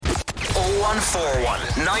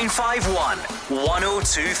0141 951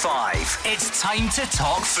 1025. It's time to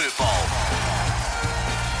talk football.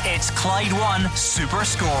 It's Clyde One Super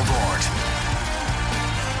Scoreboard.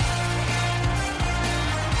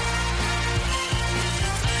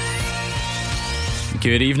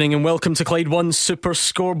 Good evening and welcome to Clyde One Super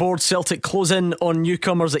Scoreboard. Celtic close in on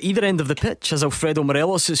newcomers at either end of the pitch as Alfredo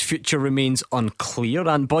Morelos' future remains unclear,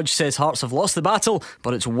 and Budge says Hearts have lost the battle,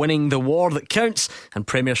 but it's winning the war that counts, and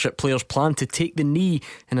Premiership players plan to take the knee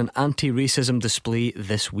in an anti-racism display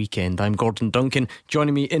this weekend. I'm Gordon Duncan.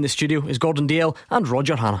 Joining me in the studio is Gordon Dalziel and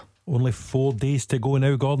Roger Hannah. Only 4 days to go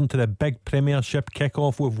now, Gordon, to the big Premiership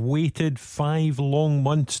kick-off. We've waited 5 long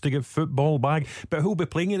months to get football back. But who'll be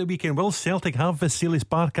playing at the weekend? Will Celtic have Vasilis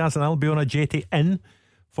Barkas and Albion Ajeti in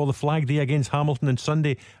for the flag day against Hamilton on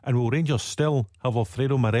Sunday? And will Rangers still have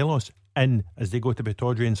Alfredo Morelos in as they go to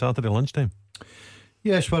Pittodrie on Saturday lunchtime?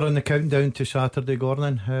 Yes, we're on the countdown to Saturday,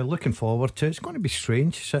 Gordon. Looking forward to it. It's going to be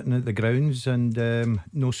strange sitting at the grounds and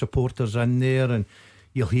no supporters in there, and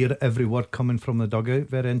you'll hear every word coming from the dugout.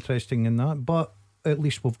 Very interesting in that. But at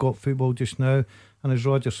least we've got football just now. And as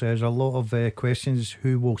Roger says, a lot of questions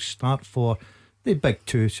who will start for the big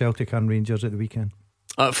two, Celtic and Rangers, at the weekend.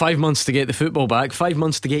 5 months to get the football back, 5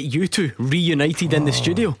 months to get you two reunited in the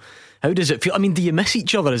studio. How does it feel? I mean, do you miss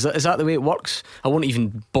each other? Is that the way it works? I won't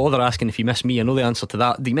even bother asking if you miss me. I know the answer to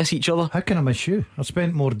that. Do you miss each other? How can I miss you? I've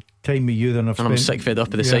spent more time with you than I've spent. And I'm sick fed up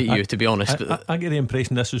of the sight of you, to be honest. I get the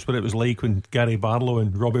impression this is what it was like when Gary Barlow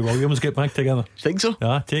and Robbie Williams get back together. Think so?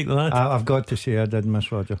 Yeah, take that. I've got to say I did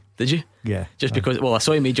miss Roger. Did you? Yeah. Just because, well, I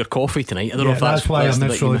saw you made your coffee tonight. I don't know if that's why I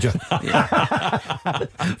miss Roger.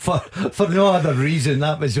 for no other reason.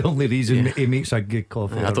 That was the only reason. He makes a good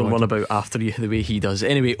coffee. I don't run about after you the way he does.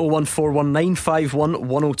 Anyway,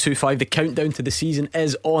 01419511025. The countdown to the season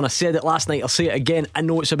is on. I said it last night, I'll say it again. I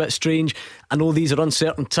know it's a bit strange. I know these are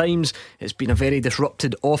uncertain times. It's been a very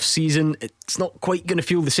disrupted off season. It's not quite going to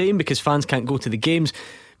feel the same because fans can't go to the games.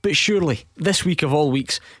 But surely, this week of all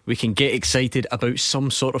weeks, we can get excited about some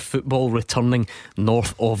sort of football returning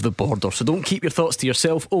north of the border. So don't keep your thoughts to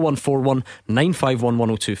yourself. 0141 951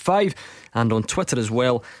 1025, and on Twitter as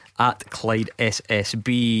well at Clyde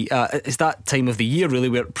SSB. It's that time of the year really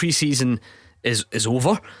where pre-season is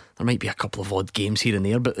over. There might be a couple of odd games here and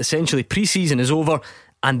there, but essentially pre-season is over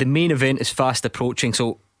and the main event is fast approaching.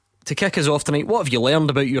 So to kick us off tonight, what have you learned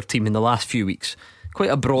about your team in the last few weeks? Quite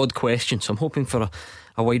a broad question, so I'm hoping for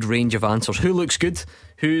a wide range of answers. Who looks good?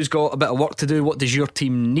 Who's got a bit of work to do? What does your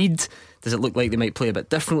team need? Does it look like they might play a bit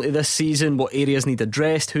differently this season? What areas need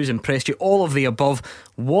addressed? Who's impressed you? All of the above.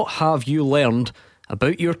 What have you learned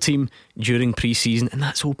about your team during pre-season? And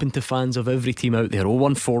that's open to fans of every team out there.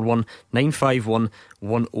 0141 951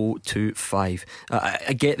 1025.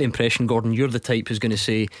 I get the impression, Gordon, you're the type who's going to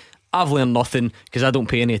say, I've learned nothing because I don't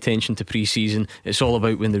pay any attention to pre-season. It's all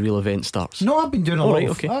about when the real event starts. No, I've been doing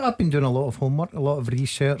I've been doing a lot of homework, a lot of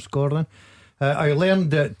research, Gordon. I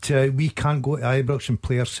learned that we can't go to Ibrox and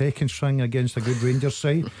play our second string against a good Rangers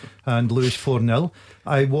side and lose 4-0.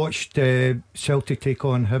 I watched Celtic take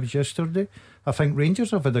on Hibs yesterday. I think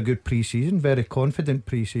Rangers have had a good pre-season, very confident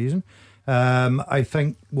pre-season. I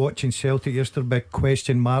think watching Celtic yesterday, big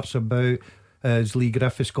question marks about has Lee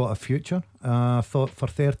Griffiths got a future. I thought for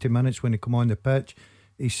 30 minutes when he come on the pitch,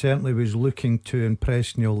 he certainly was looking to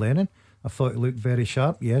impress Neil Lennon. I thought he looked very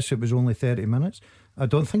sharp. Yes, it was only 30 minutes. I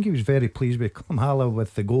don't think he was very pleased with Kamala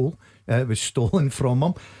with the goal. It was stolen from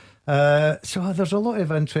him. So there's a lot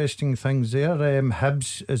of interesting things there.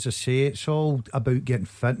 Hibs, as I say, it's all about getting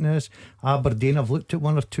fitness. Aberdeen, I've looked at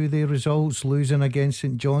one or two of their results, losing against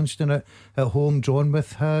St Johnstone at home, drawn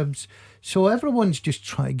with Hibs. So everyone's just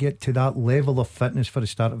trying to get to that level of fitness for the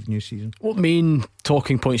start of the new season. What main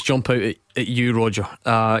talking points jump out at you, Roger?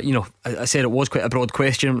 I said it was quite a broad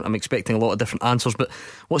question. I'm expecting a lot of different answers, but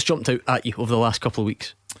what's jumped out at you over the last couple of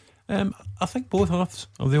weeks? I think both halves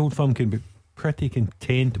of the Old Firm can be pretty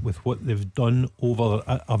content with what they've done over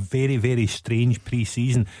a very, very strange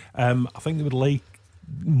pre-season. I think they would like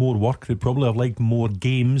more work. They'd probably have liked more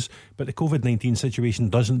games, but the COVID-19 situation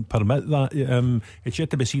doesn't permit that. It's yet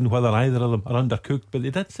to be seen whether either of them are undercooked, but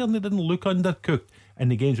they certainly didn't look undercooked in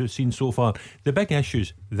the games we've seen so far. The big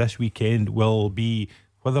issues this weekend will be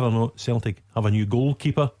whether or not Celtic have a new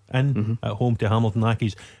goalkeeper in at home to Hamilton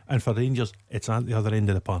Accies, and for Rangers it's at the other end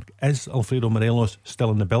of the park. Is Alfredo Morelos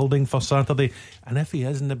still in the building for Saturday? And if he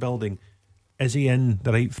is in the building, is he in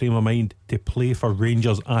the right frame of mind to play for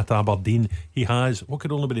Rangers at Aberdeen? He has what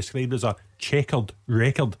could only be described as a checkered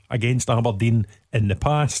record against Aberdeen in the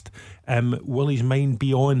past. Will his mind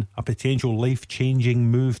be on a potential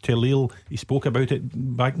life-changing move to Lille? He spoke about it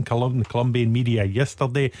back in the Colombian media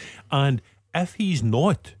yesterday. And if he's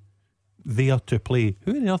not, there to play.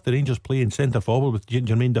 Who on earth the Rangers play in centre forward with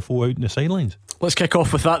Jermaine Defoe out in the sidelines? Let's kick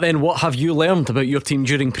off with that then. What have you learned about your team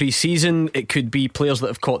during pre-season? It could be players that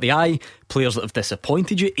have caught the eye, players that have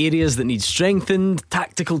disappointed you, areas that need strengthened,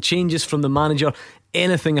 tactical changes from the manager,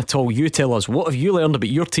 anything at all. You tell us, what have you learned about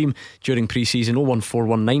your team during pre-season?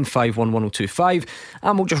 01419511025,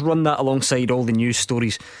 and we'll just run that alongside all the news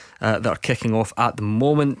stories that are kicking off at the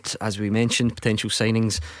moment. As we mentioned, potential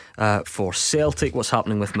signings for Celtic, what's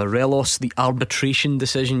happening with Morelos, the arbitration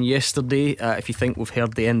decision yesterday. If you think we've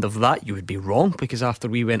heard the end of that, you would be wrong, because after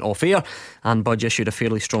we went off air, and Budge issued a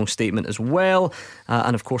fairly strong statement as well,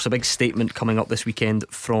 and of course a big statement coming up this weekend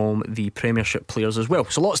from the Premiership players as well.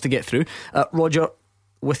 So lots to get through. Roger,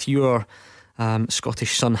 with your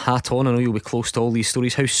Scottish Sun hat on, I know you'll be close to all these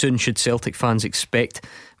stories. How soon should Celtic fans expect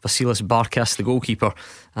Vasilis Barkas, the goalkeeper,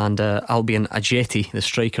 and Albion Ajeti, the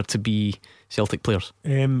striker, to be Celtic players?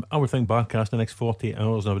 I would think Barkas the next 48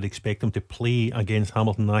 hours, and I would expect him to play against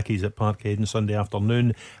Hamilton Accies at Parkhead on Sunday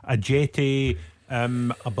afternoon. Ajeti, I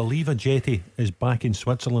believe Ajeti is back in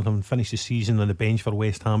Switzerland and finished the season on the bench for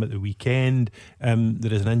West Ham at the weekend.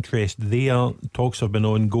 There is an interest there. Talks have been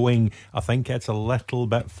ongoing. I think it's a little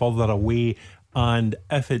bit further away, and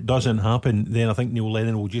if it doesn't happen, then I think Neil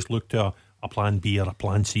Lennon will just look to a plan B or a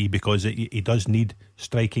plan C, because he does need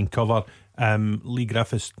striking cover. Lee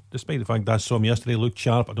Griffiths, despite the fact that I saw him yesterday, looked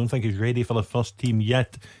sharp. I don't think he's ready for the first team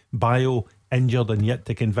yet. Bio injured and yet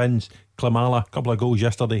to convince. Klimala, a couple of goals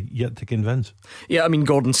yesterday, yet to convince. Yeah, I mean,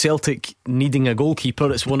 Gordon, Celtic needing a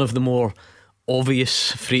goalkeeper, it's one of the more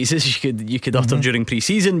obvious phrases you could utter during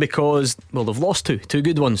pre-season, because, well, they've lost two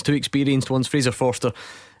good ones, two experienced ones, Fraser Forster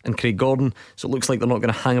and Craig Gordon. So it looks like they're not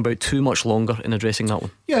going to hang about too much longer in addressing that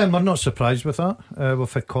one. Yeah, and we're not surprised with that.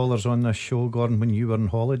 We've had callers on this show, Gordon, when you were on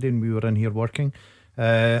holiday and we were in here working,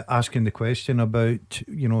 asking the question about,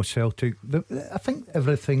 Celtic. I think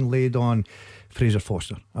everything laid on Fraser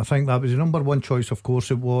Forster. I think that was the number one choice, of course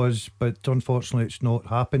it was, but unfortunately it's not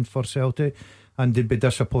happened for Celtic, and they'd be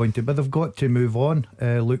disappointed. But they've got to move on,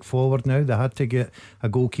 look forward now. They had to get a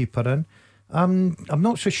goalkeeper in. I'm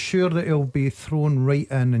not so sure that he'll be thrown right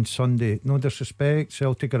in Sunday. No disrespect,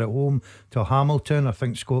 Celtic are at home to Hamilton. I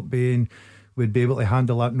think Scott Bain would be able to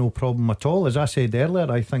handle that no problem at all. As I said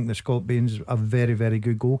earlier, I think that Scott Bain's a very, very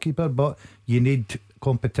good goalkeeper, but you need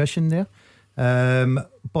competition there.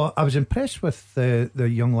 But I was impressed with the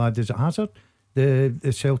young lad, is it Hazard,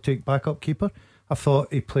 the Celtic backup keeper. I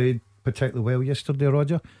thought he played particularly well yesterday,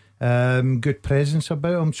 Roger. Good presence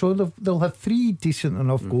about him. So they'll have three decent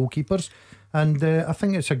enough goalkeepers, and I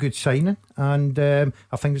think it's a good signing, and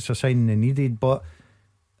I think it's a signing they needed. But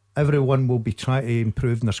everyone will be trying to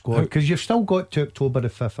improve in their squad, because you've still got to October the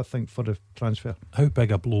 5th, I think, for the transfer. How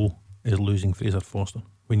big a blow is losing Fraser Forster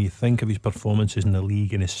when you think of his performances in the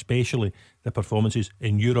league, and especially the performances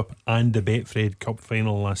in Europe and the Betfred Cup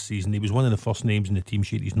final last season? He was one of the first names in the team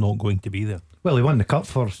sheet. He's not going to be there. Well, he won the cup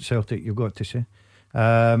for Celtic, you've got to say.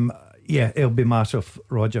 Yeah, it'll be massive,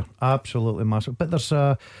 Roger, absolutely massive. But there's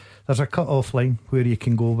a cut-off line where you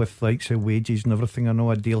can go with, like, say, wages and everything. I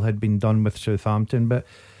know a deal had been done with Southampton, but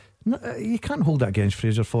you can't hold that against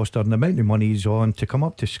Fraser Forster and the amount of money he's on to come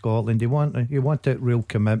up to Scotland. You want that real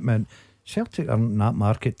commitment. Celtic aren't in that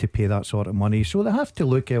market to pay that sort of money, so they have to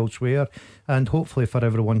look elsewhere. And hopefully, for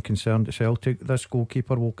everyone concerned at Celtic, this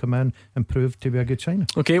goalkeeper will come in and prove to be a good signing.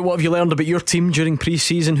 Okay, what have you learned about your team during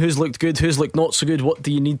pre-season? Who's looked good, who's looked not so good? What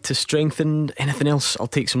do you need to strengthen? Anything else? I'll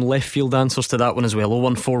take some left field answers to that one as well.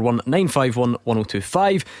 0141 951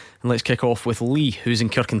 1025. And let's kick off with Lee, who's in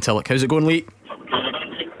Kirkintilloch. How's it going, Lee?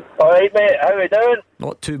 Alright, mate, how are you doing?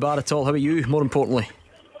 Not too bad at all. How are you, more importantly?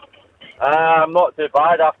 I'm not too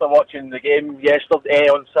bad after watching the game yesterday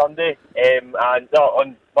on Sunday,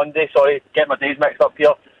 on Monday, sorry, get my days mixed up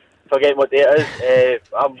here, forgetting what day it is.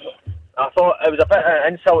 I thought it was a bit of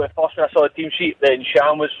an insult at first when I saw the team sheet that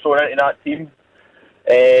Sham was thrown into that team,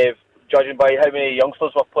 judging by how many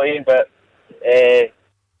youngsters were playing, but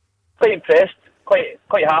quite impressed, quite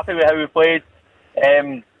happy with how we played,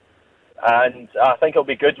 and I think it'll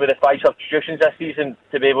be good with the 5 substitutions this season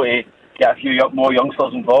to be able to get a few more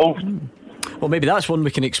youngsters involved. Well, maybe that's one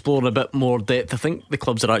we can explore in a bit more depth. I think the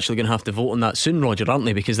clubs are actually going to have to vote on that soon, Roger, aren't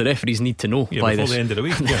they? Because the referees need to know by before the end of the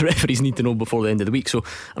week. The referees need to know before the end of the week, so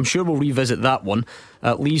I'm sure we'll revisit that one.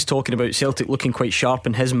 Lee's talking about Celtic looking quite sharp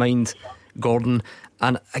in his mind, Gordon,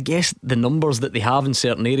 and I guess the numbers that they have in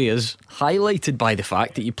certain areas highlighted by the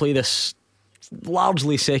fact that you play this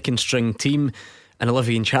largely second string team, and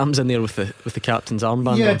Olivier Ncham's in there with the captain's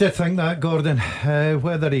armband. Yeah, I did think that, Gordon.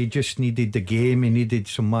 Whether he just needed the game, he needed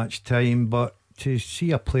some match time, but to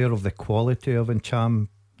see a player of the quality of Ncham,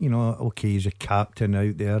 okay, he's a captain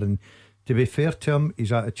out there, and to be fair to him,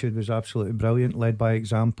 his attitude was absolutely brilliant, led by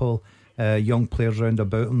example. Young players round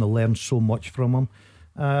about him, they learned so much from him.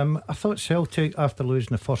 I thought Celtic, after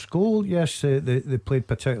losing the first goal, yes, they played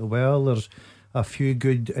particularly well. There's a few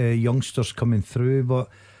good youngsters coming through, but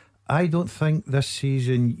I don't think this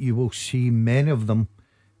season you will see many of them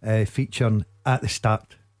featuring at the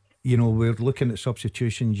start. You know, we're looking at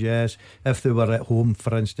substitutions. Yes, if they were at home,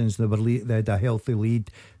 for instance, they had a healthy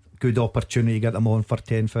lead, good opportunity to get them on for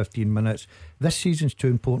 10-15 minutes. This season's too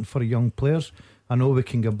important for young players. I know we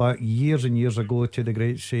can go back years and years ago to the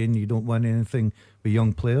great saying, you don't win anything with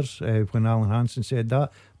young players, when Alan Hansen said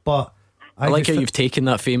that. But I like how you've taken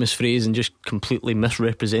that famous phrase and just completely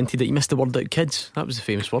misrepresented it. You missed the word out, kids. That was the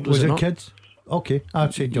famous word, was it not? Kids? Okay,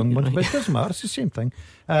 I'd say young ones, but it doesn't matter, it's the same thing.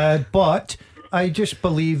 But I just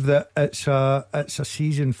believe that it's a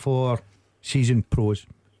season for season pros,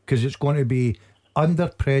 because it's going to be under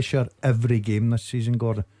pressure every game this season,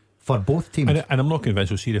 Gordon, for both teams. And I'm not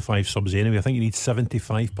convinced we'll see the 5 subs anyway. I think you need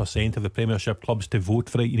 75% of the Premiership clubs to vote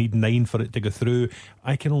for it. You need 9 for it to go through.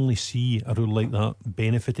 I can only see a rule like that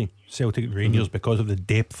benefiting Celtic Rangers because of the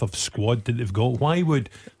depth of squad that they've got. Why would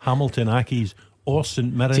Hamilton Accies or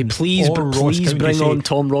St Mirren please bring on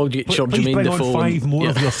Tom Rogic or Jermaine Defoe? Bring on 5 more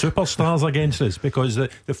of your superstars against us, because the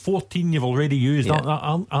 14 you've already used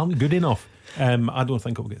aren't good enough. I don't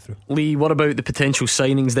think it will get through. Lee, what about the potential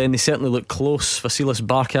signings then? They certainly look close. Vasilis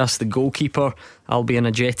Barkas, the goalkeeper, Albion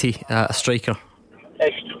Ajeti, a striker.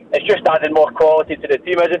 It's just adding more quality to the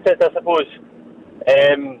team, isn't it, I suppose?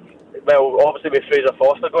 Well, obviously with Fraser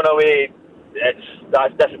Forster going away,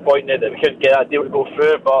 that's disappointing that we couldn't get that deal to go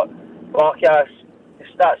through, but Barkas, his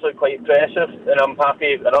stats look quite impressive and I'm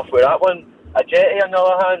happy enough with that one. Ajeti, on the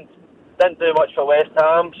other hand, didn't do much for West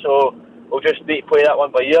Ham, so we'll just need to play that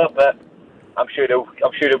one by ear, but I'm sure they'll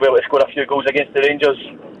be able to score a few goals against the Rangers.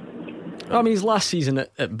 I mean, his last season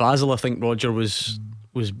at Basel, I think, Roger, was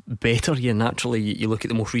better. Naturally, you look at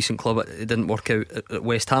the most recent club, it didn't work out at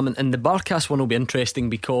West Ham, and the Barkas one will be interesting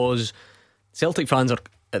because Celtic fans are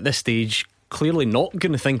at this stage clearly not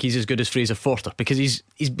going to think he's as good as Fraser Forster, because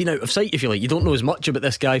he's been out of sight, if you like. You don't know as much about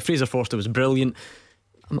this guy. Fraser Forster was brilliant.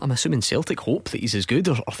 I'm assuming Celtic hope that he's as good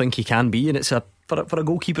or think he can be, and it's for a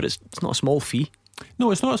goalkeeper, it's not a small fee.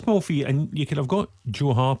 No, it's not a small fee, and you could have got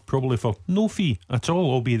Joe Hart probably for no fee at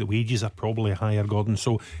all, albeit the wages are probably higher, Gordon.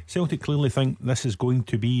 So Celtic clearly think this is going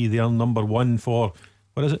to be their number one for,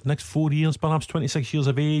 what is it, next 4 years, perhaps 26 years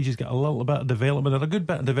of age. He's got a little bit of development, or a good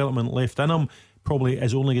bit of development left in him. Probably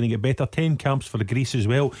is only going to get better. 10 camps for Greece as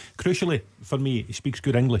well. Crucially for me, he speaks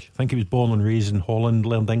good English. I think he was born and raised in Holland,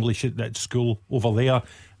 learned English at school over there.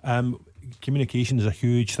 Communication is a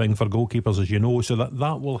huge thing for goalkeepers, as you know, so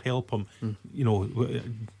that will help him, you know,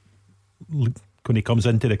 when he comes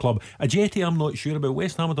into the club. Ajeti, I'm not sure about.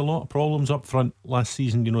 West Ham had a lot of problems up front last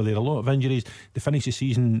season. You know, they had a lot of injuries. They finished the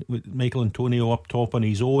season with Michael Antonio up top on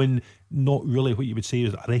his own. Not really what you would say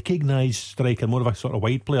is a recognised striker, more of a sort of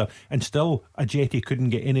wide player. And still, Ajeti couldn't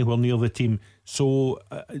get anywhere near the team. So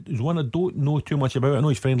there's one I don't know too much about. I know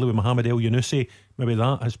he's friendly with Mohamed El Younousi. Maybe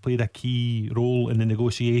that has played a key role in the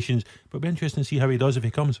negotiations. But it'll be interesting to see how he does if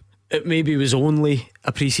he comes. It maybe was only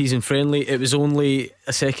a pre-season friendly. It was only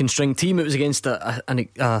a second string team. It was against a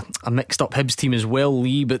mixed up Hibs team as well,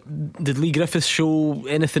 Lee. But did Lee Griffiths show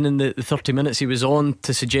anything in the 30 minutes he was on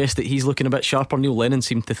to suggest that he's looking a bit sharper? Neil Lennon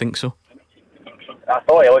seemed to think so. I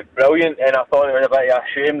thought he looked brilliant, and I thought it was a bit of a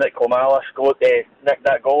shame that Klimala nicked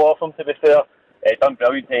that goal off him, to be fair. Done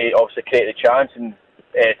brilliant to obviously create the chance and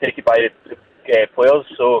take it by the players,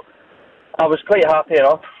 so I was quite happy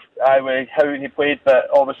enough with how he played, but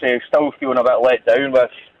obviously still feeling a bit let down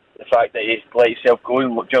with the fact that he let himself go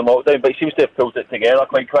during lockdown, but he seems to have pulled it together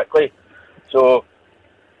quite quickly, so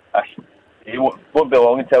he won't be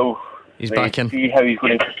long until he's back in. See how he's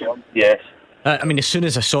going to perform. Yes. I mean, as soon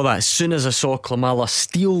as I saw Klimala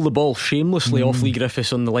steal the ball shamelessly off Lee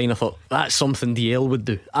Griffiths on the line, I thought that's something DL would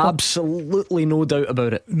do. Absolutely no doubt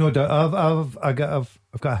about it. No doubt. I've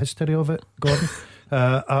got a history of it, Gordon,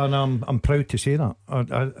 and I'm proud to say that.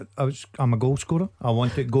 I'm a goal scorer. I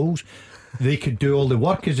wanted goals. They could do all the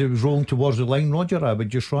work as it was rolling towards the line, Roger. I would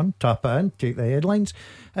just run, tap it in, take the headlines.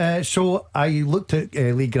 So I looked at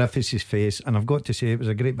Lee Griffiths' face, and I've got to say it was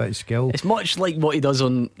a great bit of skill. It's much like what he does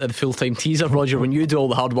on the full-time teaser, Roger, when you do all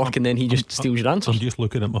the hard work and then he just steals your answers. I'm just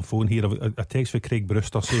looking at my phone here. I've got a text for Craig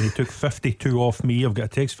Brewster saying he took 52 off me. I've got a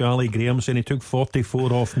text for Ali Graham saying he took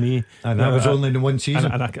 44 off me. And that was only in one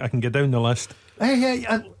season. And I can get down the list.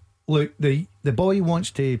 Look, the boy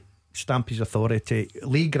wants to stamp his authority.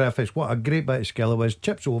 Lee Griffiths, what a great bit of skill it was.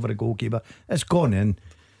 Chips over the goalkeeper. It's gone in.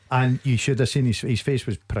 And you should have seen his face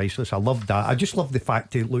was priceless. I loved that. I just love the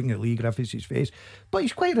fact of looking at Lee Griffiths' face. But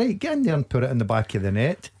he's quite right. Get in there and put it in the back of the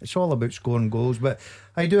net. It's all about scoring goals. But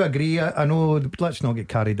I do agree. I know, let's not get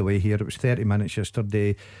carried away here. It was 30 minutes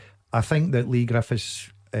yesterday. I think that Lee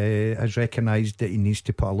Griffiths has recognised that he needs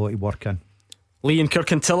to put a lot of work in. Lee in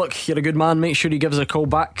Kirkintilloch, you're a good man. Make sure you give us a call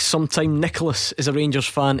back sometime. Nicholas is a Rangers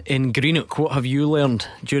fan in Greenock. What have you learned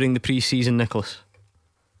during the pre-season, Nicholas?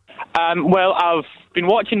 Well, I've been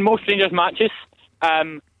watching most Rangers matches,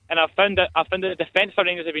 and I've found that the defence for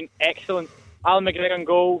Rangers have been excellent. Alan McGregor in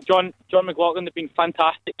goal, John McLaughlin have been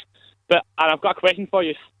fantastic. And I've got a question for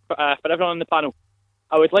you, for everyone on the panel.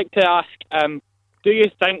 I would like to ask, do you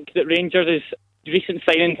think that Rangers' recent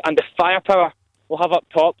signings and the firepower we'll have up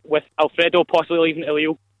top, with Alfredo possibly leaving to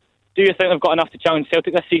Lille, do you think they've got enough to challenge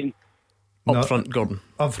Celtic this season? Up front, Gordon.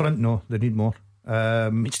 Up front, no, they need more.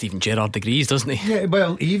 Stephen Gerrard agrees, doesn't he? Yeah,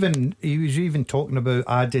 well, he was even talking about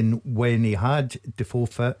adding when he had Defoe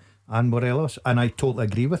fit and Morelos, and I totally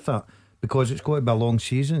agree with that, because it's going to be a long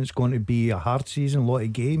season. It's going to be a hard season, a lot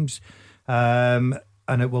of games, and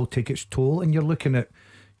it will take its toll. And you're looking at,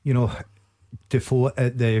 Defoe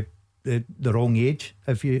at the wrong age,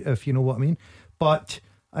 if you know what I mean. But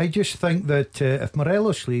I just think that if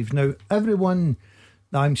Morelos leaves now, everyone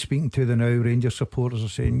I'm speaking to the now Rangers supporters are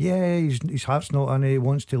saying, yeah, his heart's not in it, he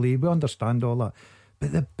wants to leave. We understand all that.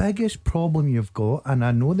 But the biggest problem you've got, and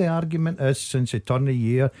I know the argument is since the turn of the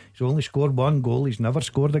year, he's only scored one goal, he's never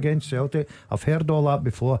scored against Celtic. I've heard all that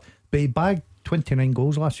before, but he bagged 29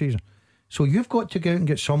 goals last season. So you've got to go out and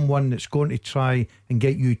get someone that's going to try and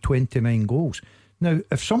get you 29 goals. Now,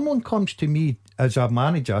 if someone comes to me as a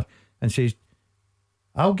manager and says,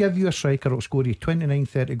 I'll give you a striker that'll score you 29,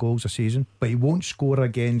 30 goals a season, but he won't score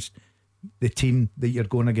against the team that you're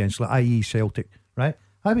going against, like i.e. Celtic, right?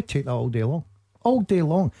 I would take that all day long. All day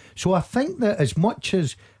long. So I think that as much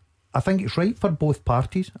as I think it's right for both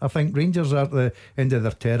parties, I think Rangers are at the end of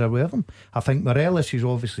their terror with them. I think Morelos has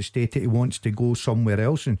obviously stated he wants to go somewhere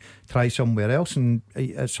else and try somewhere else, and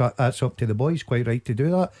that's up to the boys, quite right to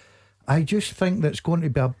do that. I just think that it's going to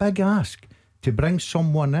be a big ask to bring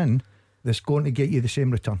someone in that's going to get you the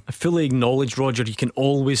same return. I fully acknowledge, Roger, you can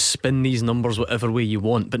always spin these numbers whatever way you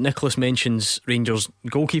want, but Nicholas mentions Rangers'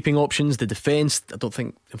 goalkeeping options, the defence. I don't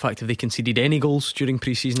think, in fact, have they conceded any goals during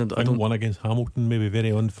pre-season? I don't. One against Hamilton, maybe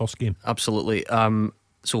very on first game. Absolutely.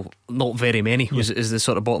 So not very many is the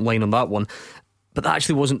sort of bottom line on that one. But that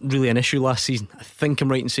actually wasn't really an issue last season. I think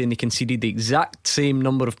I'm right in saying they conceded the exact same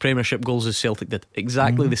number of Premiership goals as Celtic did.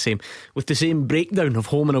 Exactly the same, with the same breakdown of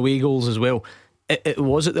home and away goals as well. It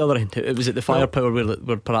was at the other end. It was at the firepower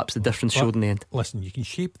where perhaps the difference showed in the end. Listen, you can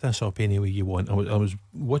shape this up any way you want. I was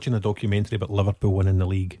watching a documentary about Liverpool winning the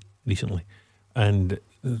league recently, and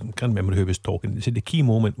I can't remember who was talking. They said the key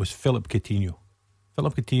moment was Philip Coutinho.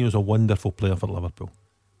 Philip Coutinho is a wonderful player for Liverpool,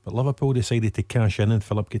 but Liverpool decided to cash in on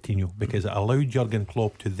Philip Coutinho because it allowed Jurgen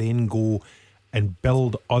Klopp to then go and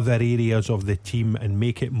build other areas of the team and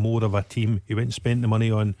make it more of a team. He went and spent the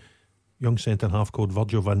money on young centre half called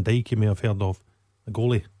Virgil van Dijk, you may have heard of, the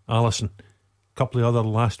goalie Alisson, a couple of other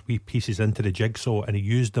last wee pieces into the jigsaw, and he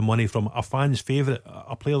used the money from a fan's favourite,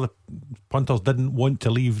 a player that punters didn't want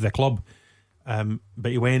to leave the club,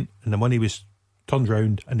 but he went and the money was turned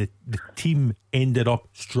round and the team ended up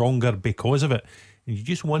stronger because of it. And you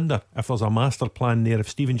just wonder if there's a master plan there, if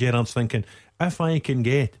Steven Gerrard's thinking, if I can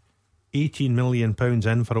get £18 million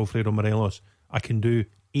in for Alfredo Morelos, I can do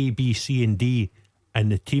A, B, C and D,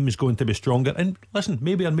 and the team is going to be stronger. And listen,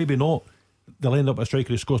 maybe or maybe not, they'll end up a striker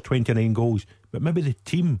who scores 29 goals, but maybe the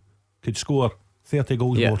team could score 30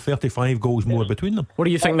 goals more, 35 goals more between them. What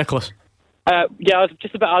do you think, Nicholas? I was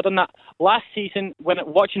just about to add on that. Last season, when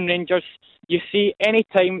watching Rangers, you see any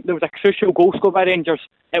time there was a crucial goal scored by Rangers,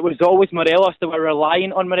 it was always Morelos. They were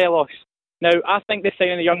relying on Morelos. Now, I think the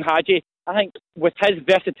signing of young Hadji, I think with his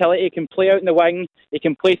versatility, he can play out in the wing, he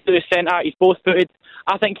can play through the centre, he's both footed.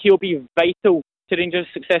 I think he'll be vital to Rangers'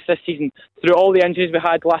 success this season. Through all the injuries we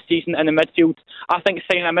had last season in the midfield, I think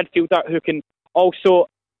signing a midfielder who can also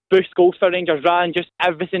boost goals for Rangers rather than just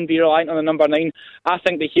everything be reliant on the number 9, I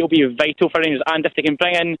think that he'll be vital for Rangers. And if they can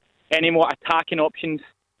bring in any more attacking options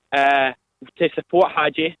to support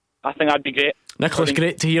Hadji, I think that'd be great. Nicholas,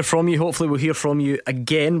 great to hear from you. Hopefully we'll hear from you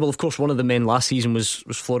again. Well, of course, one of the men last season was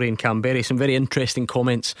Florian Camberry. Some very interesting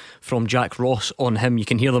comments from Jack Ross on him. You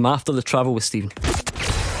can hear them after the travel with Stephen.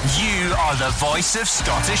 You are the voice of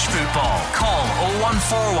Scottish football. Call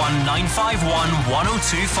 0141 951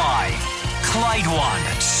 1025. Clyde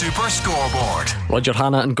One Super Scoreboard. Roger,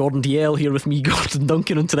 Hannah and Gordon Dalziel here with me, Gordon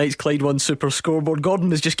Duncan, on tonight's Clyde One Super Scoreboard.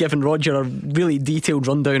 Gordon has just given Roger a really detailed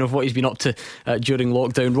rundown of what he's been up to during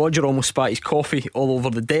lockdown. Roger almost spat his coffee all over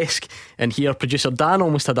the desk, and here producer Dan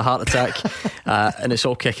almost had a heart attack. And it's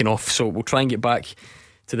all kicking off, so we'll try and get back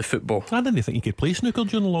to the football. I didn't think you could play snooker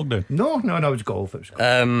during the lockdown. No, it was golf.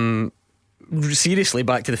 Seriously,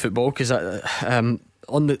 back to the football, because on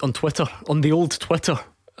Twitter, on the old Twitter,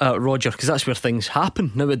 Roger, because that's where things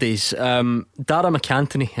happen nowadays. Dara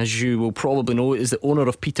McAntony, as you will probably know, is the owner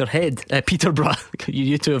of Peterborough.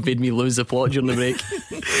 You two have made me lose the plot during the break.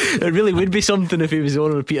 It really would be something if he was the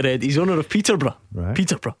owner of Peterhead. He's owner of Peterborough, right.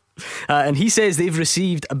 Peterborough. And he says they've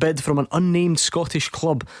received a bid from an unnamed Scottish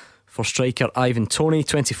club for striker Ivan Toney.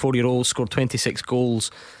 24-year-old, scored 26 goals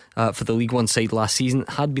for the League One side last season.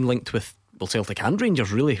 Had been linked with Celtic and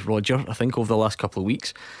Rangers, really, Roger, I think, over the last couple of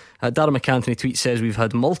weeks. Dara McAntony tweet says we've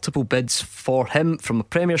had multiple bids for him from a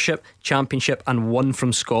Premiership, Championship, and one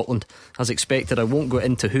from Scotland. As expected, I won't go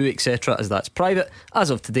into who, etc., as that's private.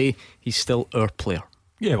 As of today, he's still our player.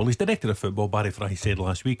 Yeah, well, he's director of football. Barry Fry said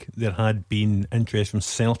last week there had been interest from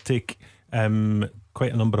Celtic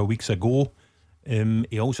quite a number of weeks ago.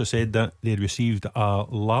 He also said that they received a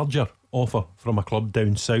larger offer from a club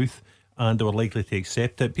down south, and they were likely to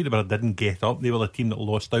accept it. Peterborough didn't get up. They were the team that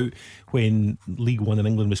lost out when League One in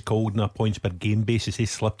England was called on a points per game basis. They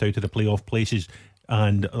slipped out of the playoff places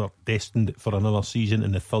and are destined for another season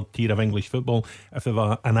in the third tier of English football. If they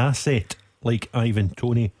have an asset like Ivan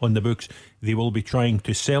Toney on the books, they will be trying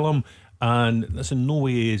to sell him. And this in no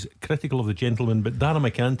way is critical of the gentleman, but Dara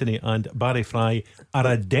McAntony and Barry Fry are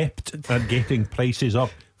adept at getting prices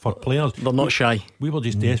up for players. They're not shy. We were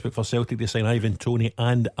just desperate for Celtic to sign Ivan Toney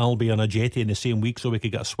and Albion Ajeti in the same week so we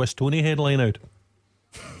could get a Swiss Tony headline out.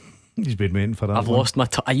 He's been waiting for that. I've lost my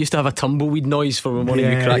I used to have a tumbleweed noise for when one of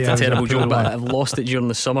you cracked a terrible joke, but I've lost it during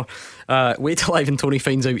the summer. Wait till Ivan Toney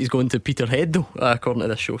finds out he's going to Peterhead though, according to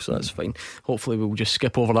this show, so that's fine. Hopefully we'll just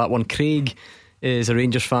skip over that one. Craig is a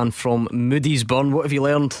Rangers fan from Moodiesburn. What have you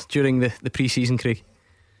learned during the pre-season, Craig?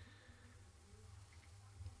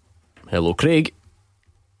 Hello, Craig.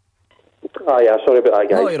 Yeah, sorry about that,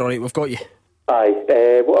 guys. No, you're alright, we've got you.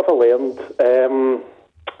 What have I learned?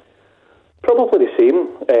 Probably the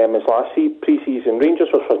same as last pre-season. Rangers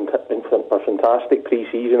were fantastic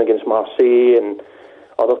pre-season against Marseille and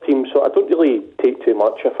other teams, so I don't really take too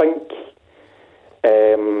much. I think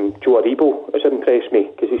Joe Aribo has impressed me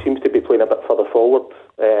because he seems to be playing a bit further forward,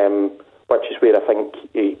 which is where I think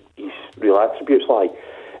his real attributes lie.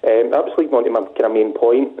 That was leading on to my kind of main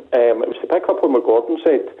point. It was to pick up on what Gordon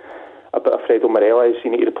said about Alfredo Morelos.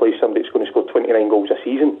 You need to replace somebody that's going to score 29 goals a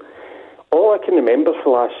season. All I can remember for the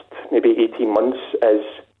last maybe 18 months is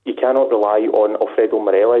you cannot rely on Alfredo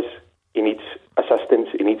Morelos. He needs assistance,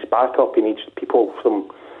 he needs backup, he needs people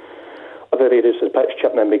from other areas of the pitch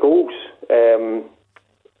chipping in the goals.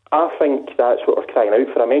 I think that's what we're crying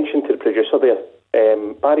out for. I mentioned to the producer there,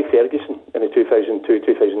 Barry Ferguson in the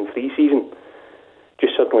 2002-2003 season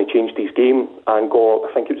just suddenly changed his game and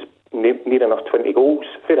got, I think it was near enough 20 goals.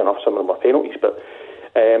 Fair enough, some of them were penalties, but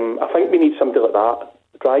I think we need somebody like that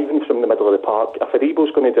driving from the middle of the park. If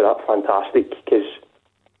Aribo's going to do that, fantastic, because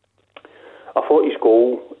I thought his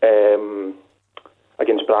goal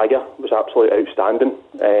against Braga was absolutely outstanding,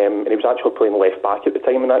 and he was actually playing left back at the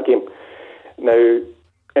time in that game. Now,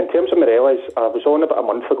 in terms of Morelos, I was on about a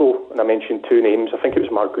month ago and I mentioned two names. I think it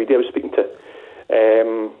was Mark Guidi I was speaking to.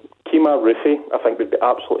 Kemar Roofe, I think, would be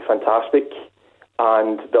absolutely fantastic.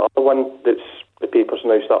 And the other one that's the papers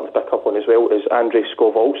are now starting to pick up on as well is Andrei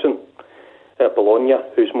Skov-Olsen at Bologna,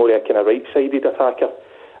 who's more a kind of right-sided attacker.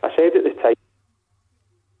 I said at the time.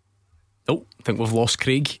 Oh, I think we've lost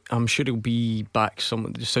Craig. I'm sure he'll be back.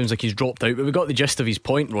 It just sounds like he's dropped out, but we got the gist of his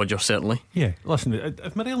point, Roger, certainly. Yeah, listen,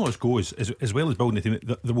 if Morelos goes, as well as building a team,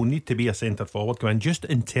 there will need to be a centre forward going. Just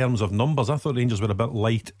in terms of numbers, I thought Rangers were a bit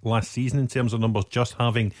light last season in terms of numbers, just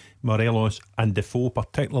having Morelos and Defoe,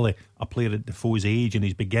 particularly a player at Defoe's age, and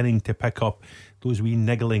he's beginning to pick up those wee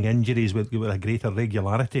niggling injuries with a greater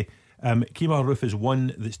regularity. Kemar Roofe is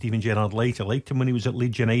one that Stephen Gerrard liked. I liked him when he was at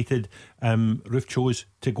Leeds United. Roofe chose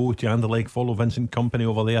to go to Anderlecht, follow Vincent Kompany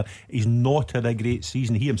over there. He's not had a great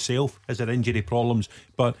season. He himself has had injury problems,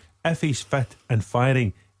 but if he's fit and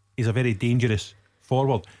firing, he's a very dangerous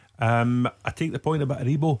forward. I take the point about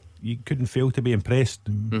Aribo. You couldn't fail to be impressed,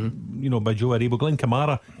 by Joe Aribo. Glenn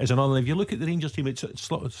Kamara is another. If you look at the Rangers team, it's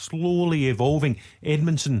slowly evolving.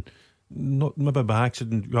 Edmondson, not maybe by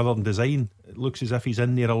accident rather than design, it looks as if he's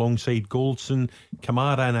in there alongside Goldson.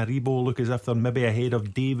 Kamara and Aribo look as if they're maybe ahead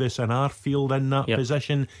of Davis and Arfield in that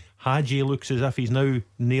position. Hadji looks as if he's now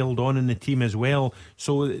nailed on in the team as well.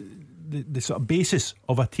 So the sort of basis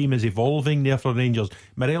of a team is evolving there for Rangers.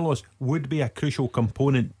 Morelos would be a crucial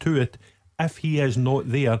component to it. If he is not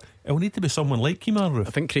there, it will need to be someone like Kemar Roof.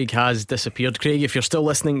 I think Craig has disappeared. Craig, if you're still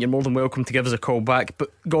listening, you're more than welcome to give us a call back. But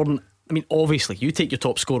Gordon, I mean, obviously you take your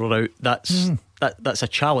top scorer out, that's a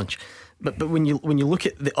challenge. But when you look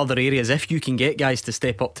at the other areas, if you can get guys to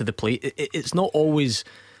step up to the plate, it's not always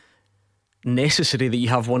necessary that you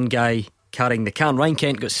have one guy carrying the can. Ryan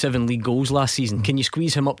Kent got 7 league goals last season. Can you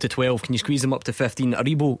squeeze him up to 12? Can you squeeze him up to 15?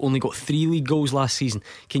 Aribo only got 3 league goals last season.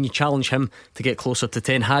 Can you challenge him to get closer to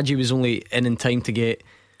 10? Hadji was only in time to get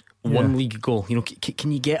 1 league goal. You know,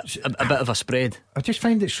 can you get a bit of a spread? I just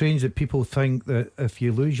find it strange that people think that if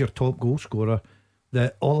you lose your top goal scorer,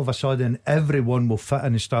 that all of a sudden everyone will fit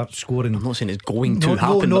in and start scoring. I'm not saying it's going to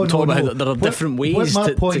happen. I'm talking about how there are different ways. What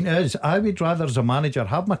my point is, I would rather as a manager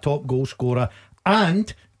have my top goal scorer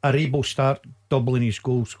and Aribo start doubling his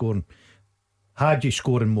goal scoring, Hadji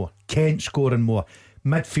scoring more, Kent scoring more,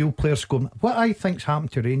 midfield players scoring. What I think's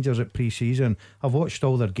happened to Rangers at pre-season, I've watched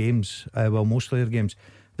all their games, most of their games.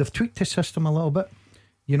 They've tweaked the system a little bit.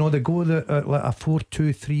 You know, they go like a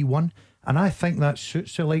 4-2-3-1, and I think that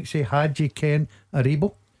suits the like, say, Hadji, Kent,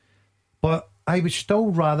 Aribo. But I would still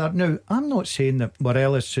rather. Now, I'm not saying that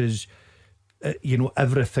Morelos is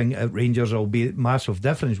everything at Rangers will be massive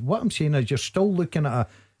difference. What I'm saying is you're still looking at a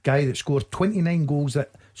guy that scored 29 goals,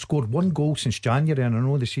 that scored 1 goal since January, and I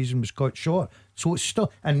know the season was cut short, so it's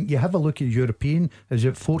still, and you have a look at European, is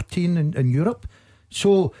it 14 in Europe?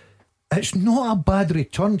 So it's not a bad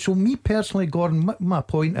return. So me personally, Gordon, my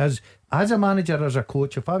point is, as a manager, as a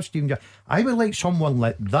coach, if I was Stephen Gerrard, I would like someone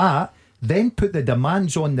like that, then put the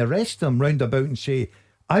demands on the rest of them round about and say,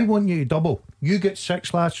 I want you to double. You get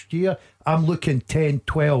 6 last year, I'm looking 10,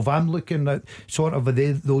 12, I'm looking at sort of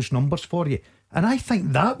those numbers for you. And I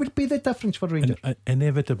think that would be the difference for Rangers.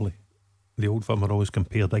 Inevitably, the Old Firm are always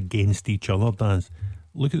compared against each other, Dan.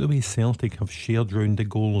 Look at the way Celtic have shared round the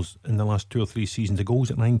goals in the last 2 or 3 seasons. The goals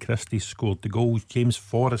that Ryan Christie scored, the goals James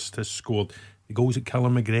Forrest has scored, the goals that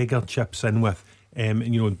Callum McGregor chips in with. And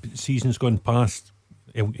you know, seasons gone past,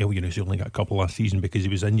 he's only got a couple last season because he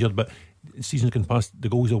was injured, but seasons gone past, the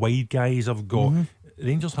goals the wide guys have got.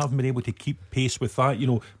 Rangers haven't been able to keep pace with that. You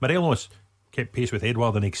know, Morelos kept pace with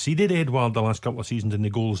Edouard and exceeded Edouard the last couple of seasons in the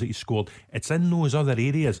goals that he scored. It's in those other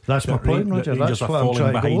areas. That's my point, Roger. That's what I'm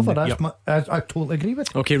trying to go over. I totally agree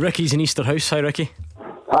with you. Okay, Ricky's in Easterhouse. Hi, Ricky.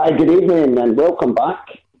 Hi, good evening and welcome back.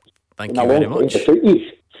 Thank you very much.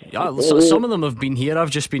 Yeah, some of them have been here.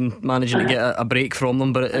 I've just been managing to get a break from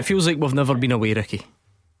them, but it feels like we've never been away, Ricky.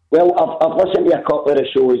 Well, I've listened to a couple of the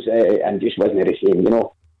shows and just wasn't the same,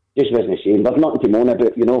 Just wasn't the same. There's nothing to moan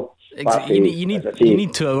about, Exactly. You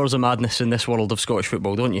need 2 hours of madness in this world of Scottish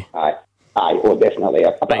football, don't you? Aye, definitely.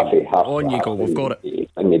 Right, on you go, we've got it.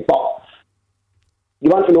 But you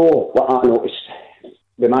want to know what I noticed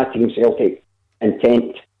with my team Celtic?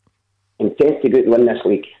 Intent to go to win this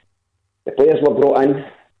league. The players were brought in.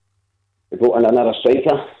 We brought in another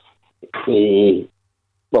striker.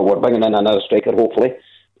 We're bringing in another striker, hopefully.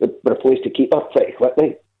 We replaced the keeper pretty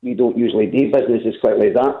quickly. We don't usually do business as quickly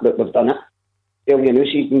as that, but we've done it.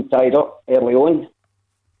 Elianussi's been tied up early on,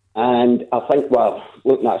 and I think we're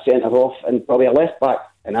looking at a centre off and probably a left back,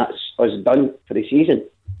 and that's us done for the season.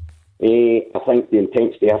 I think the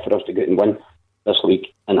intent's there for us to go and win this league,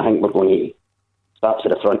 and I think we're going to start to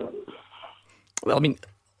the front. Well, I mean,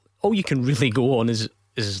 all you can really go on is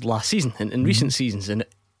last season and in recent seasons, and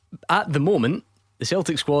at the moment the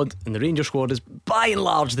Celtic squad and the Rangers squad is by and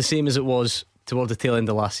large the same as it was toward the tail end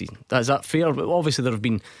of last season. Is that fair? But obviously there have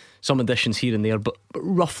been some additions here and there, but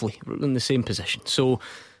roughly we're in the same position. So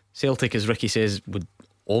Celtic, as Ricky says, would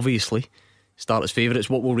obviously start as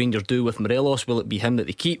favourites. What will Rangers do with Morelos? Will it be him that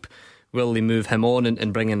they keep? Will they move him on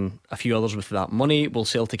and bring in a few others with that money? Will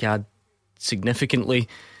Celtic add significantly?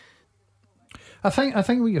 I think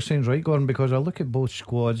what you're saying is right, Gordon, because I look at both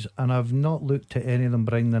squads and I've not looked at any of them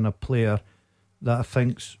bringing in a player that I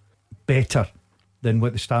think's better than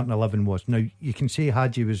what the starting 11 was. Now, you can say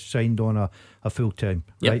Hadji was signed on a full time,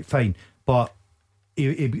 right? Fine. But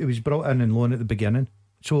he was brought in and loan at the beginning.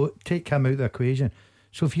 So take him out of the equation.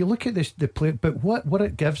 So if you look at the player, but what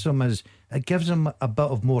it gives them is, it gives them a bit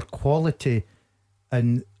of more quality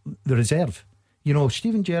in the reserve.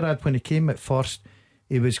 Stephen Gerrard, when he came at first,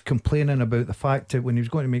 he was complaining about the fact that when he was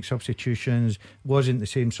going to make substitutions, wasn't the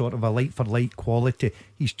same sort of a light for light quality.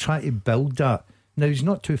 He's trying to build that. Now, he's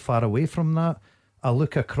not too far away from that. I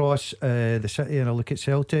look across the city and I look at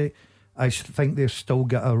Celtic. I think they've still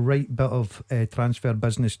got a right bit of transfer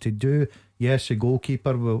business to do. Yes, the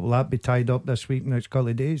goalkeeper, will that be tied up this week, next couple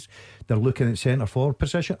of days? They're looking at centre forward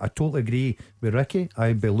position. I totally agree with Ricky.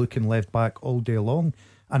 I'd be looking left back all day long.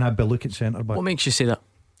 and I'd be looking centre back. What makes you say that?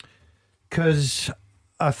 Because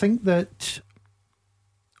I think that.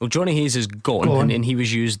 Well, Johnny Hayes is gone. And he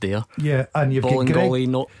was used there. Yeah, and you've got Bolingoli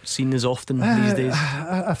not seen as often these days.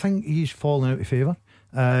 I think he's fallen out of favour.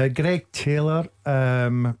 Greg Taylor.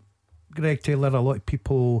 Greg Taylor, a lot of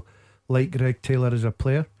people like Greg Taylor as a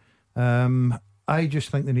player. I just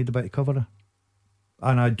think they need a bit of cover.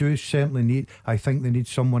 And I think they need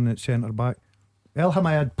someone at centre back. El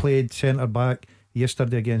Hamayad played centre back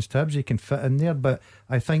yesterday against Hibs. He can fit in there, but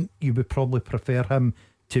I think you would probably prefer him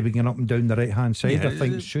to begin up and down the right hand side. I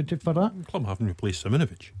think it's suited for that. The club haven't replaced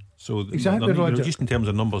Simonovic, so exactly, Roger. Just in terms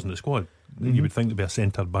of numbers in the squad, you would think there'd be a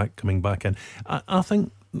centre back coming back in. I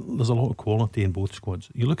think there's a lot of quality in both squads.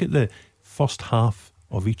 You look at the first half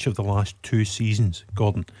of each of the last 2 seasons,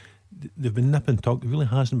 Gordon, they've been nip and tuck. There really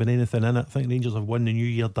hasn't been anything in it. I think Rangers have won the New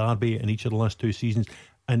Year derby in each of the last 2 seasons,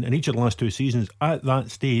 and in each of the last 2 seasons at that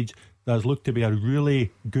stage there's looked to be a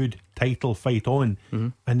really good title fight on,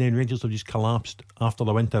 and then Rangers have just collapsed after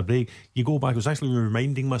the winter break. You go back, I was actually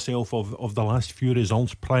reminding myself of the last few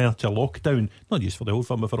results prior to lockdown, not just for the Old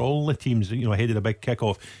Firm but for all the teams, ahead of the big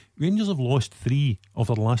kick-off. Rangers have lost 3 of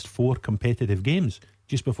their last 4 competitive games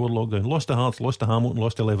just before lockdown. Lost to Hearts, lost to Hamilton,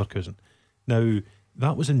 lost to Leverkusen. Now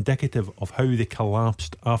that was indicative of how they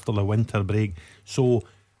collapsed after the winter break. So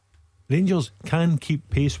Rangers can keep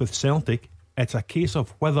pace with Celtic. It's a case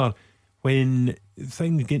of whether, when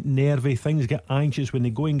things get nervy, things get anxious, when the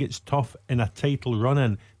going gets tough in a title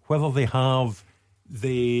run-in, whether they have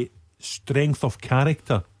the strength of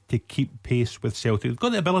character to keep pace with Celtic. They've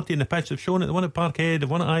got the ability in the pitch. They've shown it. They won at Parkhead, they've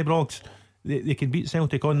won at Ibrox. They can beat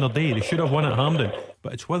Celtic on their day. They should have won at Hampden,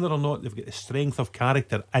 but it's whether or not they've got the strength of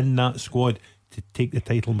character in that squad to take the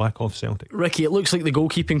title back off Celtic. Ricky, it looks like the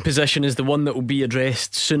goalkeeping position is the one that will be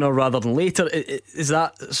addressed sooner rather than later. Is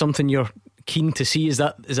that something you're keen to see? Is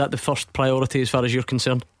that the first priority as far as you're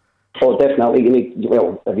concerned? Oh, definitely.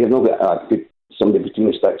 If you've not got a good somebody between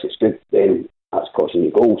the sticks, it's good. Then that's costing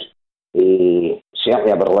you goals.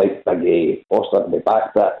 Certainly, I would like Big Foster to be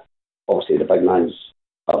back. That obviously the big man's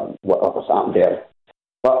whatever's happened there.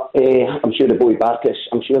 But I'm sure the boy Barkas,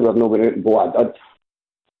 I'm sure they're not going out and go a dud.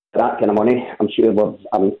 That kind of money. I'm positive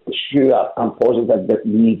that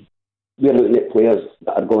we're looking at players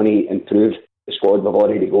that are going to improve the squad we've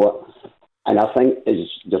already got. And I think, as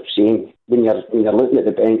you're saying, when you're looking at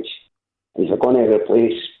the bench and you're going to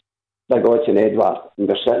replace Big Odds and Edward, and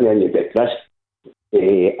you're sitting there and you've got Chris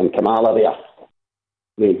and Kamala there, I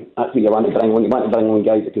mean, that's what you want to bring on. You want to bring on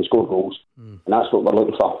guys that can score goals, and that's what we're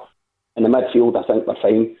looking for. In the midfield, I think we're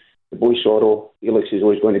fine. The boy Sorrow, he looks as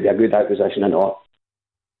though he's going to be a good acquisition in all.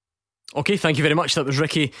 Okay, thank you very much. That was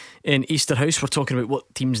Ricky in Easterhouse. We're talking about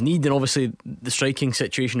what teams need, and obviously the striking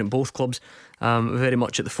situation at both clubs very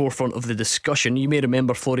much at the forefront of the discussion. You may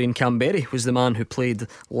remember Florian Camberry was the man who played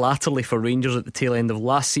latterly for Rangers at the tail end of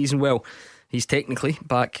last season. Well, he's technically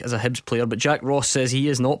back as a Hibs player, but Jack Ross says he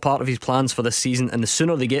is not part of his plans for this season, and the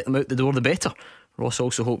sooner they get them out the door the better. Ross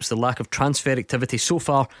also hopes the lack of transfer activity so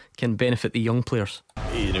far can benefit the young players.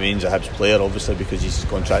 He remains a Hibs player obviously because he's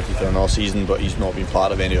contracted for another season, but he's not been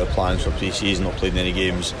part of any of our plans for pre-season, not played in any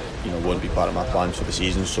games, won't be part of my plans for the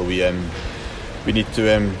season. So we need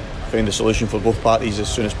to find a solution for both parties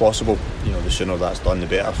as soon as possible. The sooner that's done, the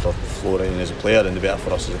better for Florian as a player and the better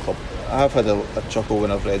for us as a club. I have had a chuckle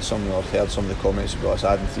when I've read some, I've heard some of the comments about us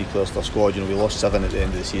adding 3 players to our squad. We lost 7 at the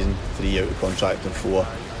end of the season, 3 out of contract and 4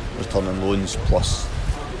 was turning loans, plus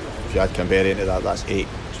if you add Canberra into that, that's 8.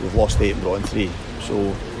 So we've lost 8 and brought in 3. So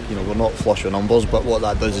we're not flush with numbers, but what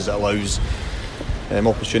that does is it allows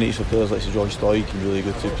opportunities for players like George Stoy can really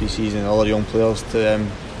go through pre-season, and other young players to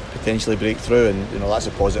potentially break through, and that's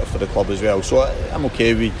a positive for the club as well. So I'm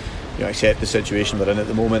okay. We accept the situation we're in at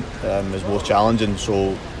the moment is more challenging.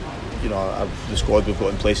 So the squad we've got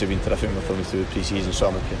in place have been terrific for me through pre-season, so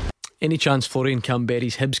I'm okay. Any chance Florian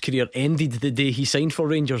Camberry's Hibs career ended the day he signed for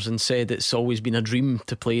Rangers and said it's always been a dream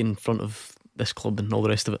to play in front of this club and all the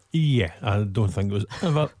rest of it? Yeah, I don't think there was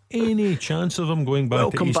ever any chance of him going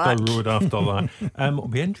back to Easter Road after that. It'll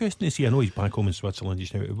be interesting to see. I know he's back home in Switzerland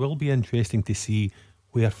just now. It will be interesting to see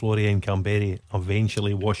where Florian Camberry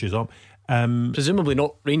eventually washes up. Presumably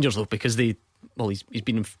not Rangers though, because he's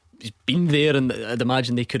been there, and I'd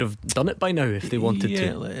imagine they could have done it by now if they wanted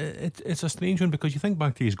to. It's a strange one because you think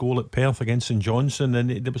back to his goal at Perth against St Johnstone,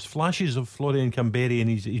 and there was flashes of Florian Camberry in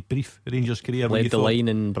his brief Rangers career. Led the line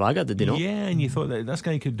in Braga, did he not? Yeah, and you thought that this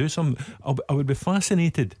guy could do something. I would be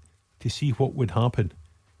fascinated to see what would happen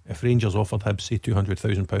if Rangers offered him, say,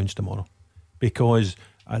 £200,000 tomorrow, because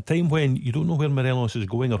at a time when you don't know where Morelos is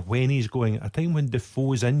going or when he's going, at a time when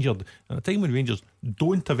Defoe's injured, at a time when Rangers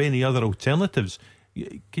don't have any other alternatives,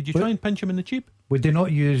 Could you try and pinch him in the cheap? Would they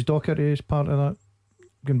not use Docherty as part of that?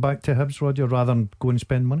 Going back to Hibs, Roger, rather than go and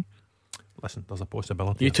spend money? Listen, there's a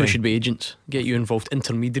possibility. You two should be agents. Get you involved.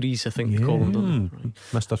 Intermediaries, I think they call them, don't they?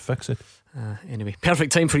 Mr. Fix It. Anyway,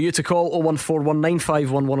 perfect time for you to call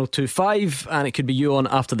 01419511025, and it could be you on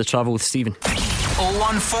after the travel with Stephen.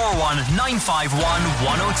 0141 951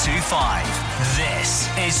 1025. This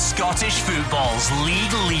is Scottish football's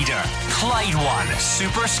league leader, Clyde One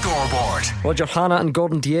Super Scoreboard. Roger, Hannah and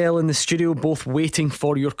Gordon Dalziel in the studio, both waiting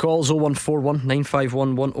for your calls. 0141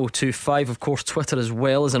 951 1025. Of course, Twitter as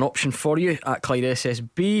well is an option for you at Clyde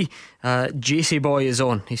SSB. JC Boy is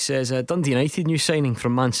on. He says Dundee United new signing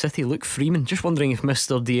from Man City, Luke Freeman. Just wondering if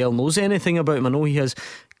Mr. DL knows anything about him. I know he has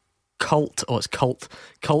cult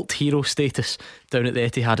hero status down at the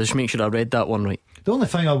Etihad. Just make sure I read that one right. The only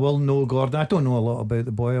thing I will know, Gordon, I don't know a lot about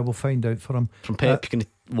the boy. I will find out for him from Pep. You can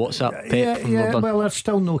WhatsApp Pep. Yeah. Well, there's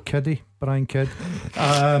still no kiddie, Brian Kidd.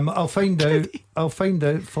 I'll find out. I'll find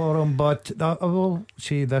out for him. But I will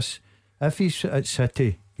say this: if he's at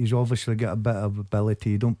City, he's obviously got a bit of ability.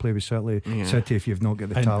 You don't play with City if you've not got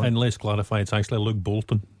the talent. And let's clarify, it's actually Luke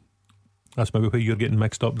Bolton. That's maybe who you're getting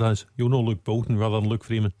mixed up as. You'll know Luke Bolton rather than Luke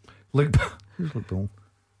Freeman. Who's Luke Bolton?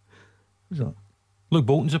 Who's that? Luke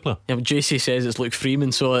Bolton's a player. Yeah, but JC says it's Luke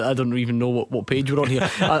Freeman, so I don't even know what page we're on here.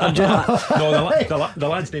 The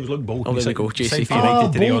lad's name's Luke Bolton. Oh, there we go, JC.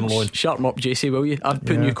 United today on loan. Sharpen up, JC, will you? I've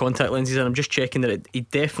put new contact lenses in. I'm just checking that he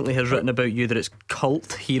definitely has written about you that it's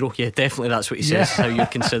cult hero. Yeah, definitely that's what he says. How you're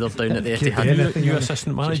considered down at the Etihad. New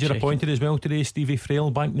assistant manager appointed as well today, Stevie Frail,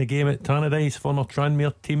 back in the game at Tannadice, former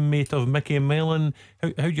Tranmere teammate of Mickey Mellon. How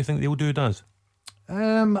do you think they'll do, Daz?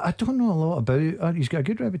 I don't know a lot about it. He's got a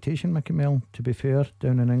good reputation, Mickey Mel, to be fair,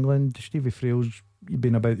 down in England. Stevie Frail's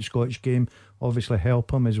been about the Scottish game, obviously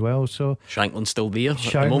help him as well. So Shankland's still there.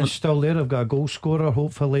 Shankland's still there. I've got a goal scorer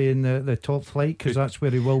hopefully in the top flight, because that's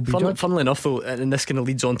where he will be. Funnily enough though, and this kind of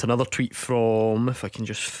leads on to another tweet from, if I can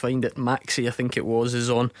just find it, Maxi I think it was, is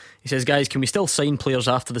on. He says, guys, can we still sign players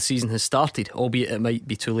after the season has started, albeit it might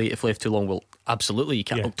be too late if left too long? Well, absolutely you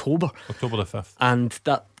can. October the 5th. And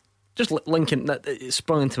that just linking that, it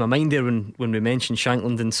sprung into my mind there when we mentioned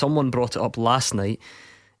Shankland, and someone brought it up last night.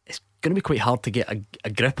 It's going to be quite hard to get a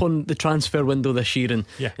grip on the transfer window this year, and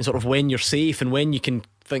sort of when you're safe and when you can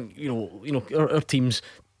think, our teams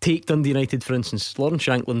take Dundee United for instance. Lawrence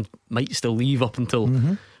Shankland might still leave up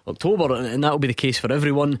until October, and that will be the case for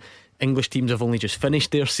everyone. English teams have only just finished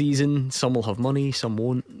their season. Some will have money, some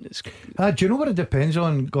won't. Do you know what it depends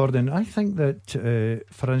on, Gordon? I think that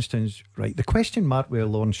for instance, right, the question mark with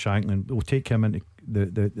Lawrence Shankland, we'll take him into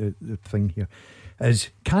the thing here, is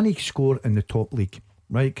can he score in the top league?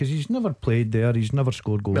 Right, because he's never played there, he's never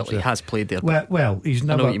scored goals. Well, he has played there. Well, he's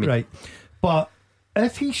never, right. But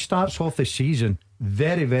if he starts off the season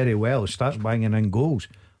very, very well, starts banging in goals,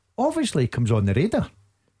 obviously he comes on the radar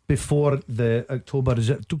before the October. Is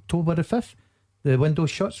it October the 5th? The window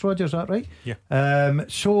shuts, Roger, is that right? Yeah.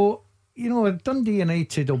 So, Dundee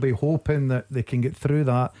United will be hoping that they can get through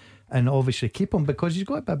that and obviously keep him, because he's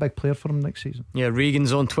got to be a big player for him next season. Yeah,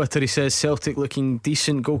 Regan's on Twitter. He says Celtic looking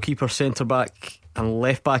decent, goalkeeper, centre back and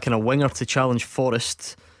left back and a winger to challenge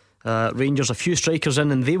Forest. Rangers a few strikers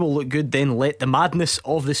in and they will look good, then let the madness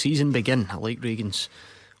of the season begin. I like Regan's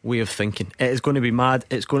way of thinking. It is going to be mad,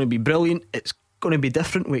 it's going to be brilliant, it's going to be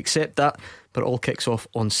different, we accept that, but it all kicks off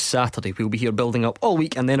on Saturday. We'll be here building up all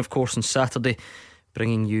week, and then of course on Saturday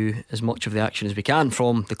bringing you as much of the action as we can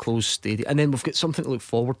from the closed stadium. And then we've got something to look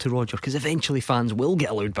forward to, Roger, because eventually fans will get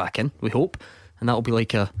allowed back in, we hope, and that'll be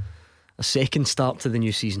like a second start to the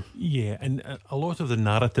new season. Yeah, and a lot of the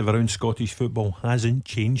narrative around Scottish football hasn't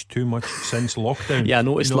changed too much since lockdown. Yeah, I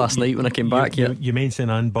noticed last night when I came back. You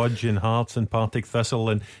mentioned Anne Budge and Hearts and Partick Thistle,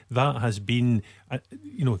 and that has been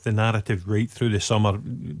the narrative right through the summer.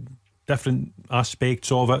 Different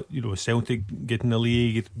aspects of it, Celtic getting the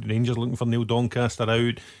league, Rangers looking for Neil Doncaster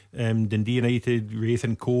out, Dundee United, Wraith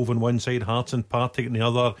and Cove on one side, Hearts and Partick on the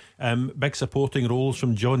other, big supporting roles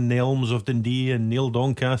from John Nelms of Dundee and Neil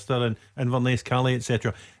Doncaster and Inverness Cali,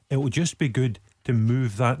 etc. It will just be good to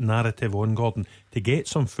move that narrative on, Gordon, to get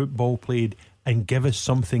some football played and give us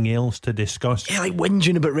something else to discuss. Yeah, like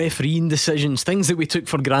whinging about refereeing decisions, things that we took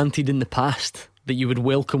for granted in the past that you would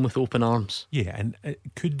welcome with open arms. Yeah, and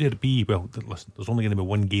could there be, well, listen, there's only going to be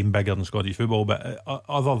one game bigger than Scottish football, but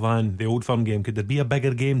other than the Old Firm game, could there be a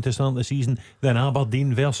bigger game to start the season than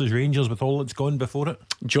Aberdeen versus Rangers with all that's gone before it?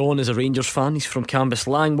 John is a Rangers fan, he's from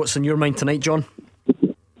Cambuslang. What's on your mind tonight, John?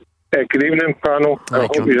 Good evening, panel. Hi, I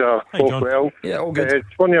hope you're both well. Yeah, all good.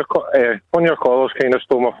 One of your callers kind of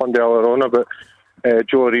stole my thunder earlier on about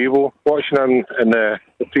Joe Aribo. Watching him in the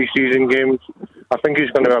pre-season games, I think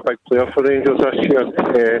he's going to be a big player for Rangers this year.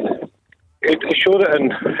 He showed it in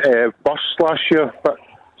bursts last year, but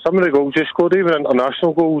some of the goals he scored, even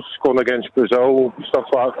international goals, scoring against Brazil, stuff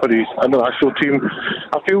like that for his international team.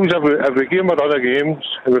 I feel as if we give him a run of games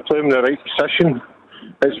and we play him in the right position,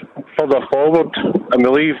 it's further forward. And we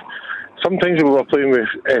leave. Sometimes we were playing with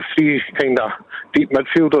three kind of deep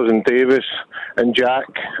midfielders in Davis and Jack,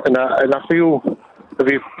 and I feel if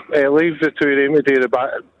we leave the two of them to do the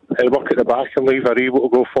back, work at the back and leave Aribo to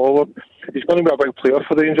go forward, he's going to be a big player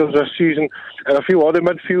for Rangers this season. And I feel all the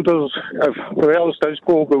midfielders, if Morelos does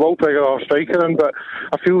go, we will bring our striker in, but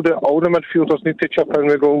I feel that all the midfielders need to chip in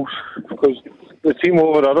with goals, because the team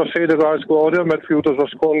over the other side of Glasgow, all their midfielders were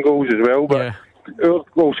scoring goals as well, but our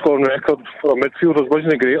goal scoring record for our midfielders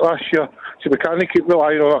wasn't great last year, so we can't keep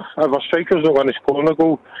relying on if our strikers not going to score a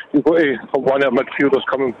goal. You've got to have one of our midfielders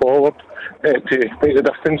coming forward to make the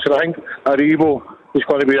difference. And I think Aribo is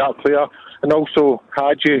going to be that player, and also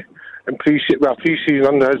Hadji and pre-season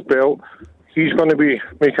under his belt, he's going to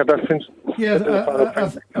make a difference. Yeah,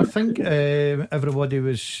 I think everybody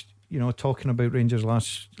was talking about Rangers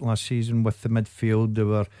last season with the midfield. They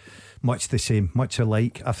were much the same, much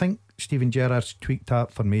alike. I think Stephen Gerrard's tweaked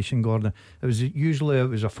that formation, Gordon. It was a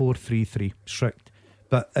 4-3-3 strict,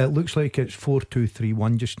 but it looks like it's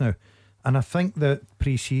 4-2-3-1 just now. And I think that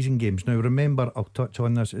pre-season games, now remember, I'll touch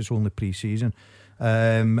on this, it's only pre-season,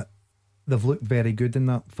 they've looked very good in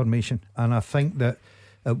that formation, and I think that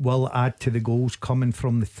it will add to the goals coming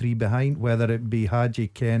from the three behind, whether it be Hadji,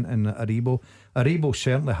 Kent and Aribo. Aribo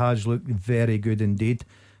certainly has looked very good indeed.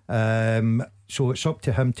 So it's up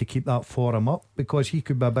to him to keep that form up, because he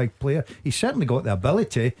could be a big player. He's certainly got the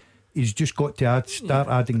ability. He's just got to start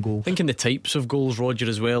adding goals. Thinking the types of goals, Roger,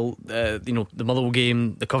 as well. The Motherwell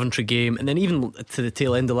game, the Coventry game, and then even to the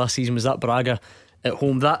tail end of last season was that Braga at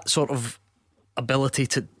home. That sort of ability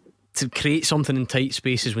to create something in tight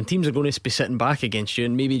spaces when teams are going to be sitting back against you,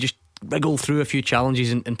 and maybe just wriggle through a few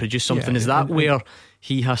challenges and produce something. Is that where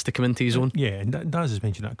he has to come into his own? Yeah, and Daz has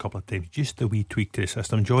mentioned that a couple of times. Just the wee tweak to the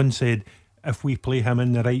system. John said, if we play him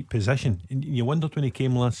in the right position, and you wondered when he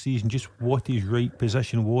came last season just what his right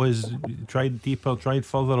position was. Tried deeper, tried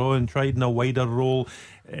further on, tried in a wider role.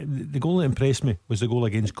 The goal that impressed me was the goal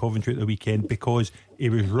against Coventry at the weekend, because he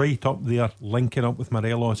was right up there linking up with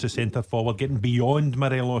Morelos, the centre forward, getting beyond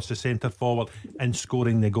Morelos, the centre forward, and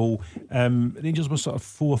scoring the goal. Rangers were sort of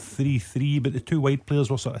 4-3-3, but the two wide players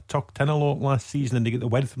were sort of tucked in a lot last season, and they get the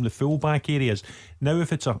width from the full back areas. Now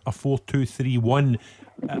if it's a 4-2-3-1,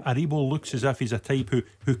 Aribo looks as if he's a type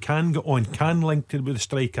who can get on, can link to with the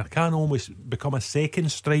striker, can almost become a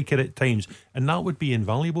second striker at times, and that would be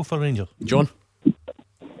invaluable for Rangers. John?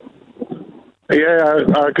 Yeah,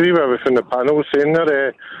 I agree with everything the panel was saying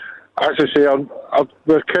there. As I say,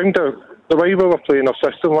 we're kind of, the way we were playing our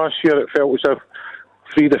system last year, it felt as if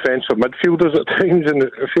three defensive midfielders at times, and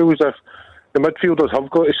it feels as if the midfielders have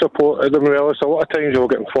got to support the Morelos. A lot of times they were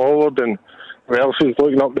getting forward and Morelos was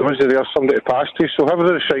looking up, there was somebody to pass to. So whoever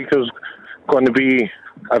the striker's going to be,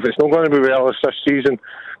 if it's not going to be Morelos this season,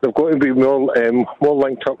 they've got to be more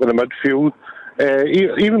linked up with the midfield.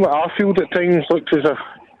 Even with Arfield at times looked as if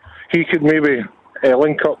he could maybe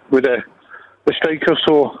link up with the striker.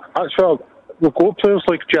 So that's why we've got players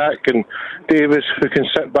like Jack and Davis who can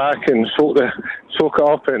sit back and soak it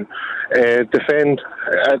up and defend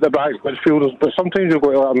at the back midfielders. But sometimes you've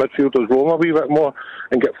got to let our midfielders roam a wee bit more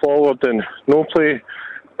and get forward and no play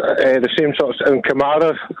the same sort of. And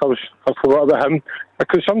Kamara, I forgot about him,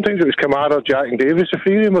 because sometimes it was Kamara, Jack and Davis. The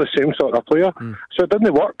three of them were the same sort of player, so it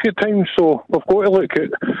didn't work at times. So we've got to look at,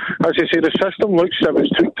 as you say, the system looks as if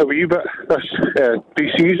it's tweaked a wee bit this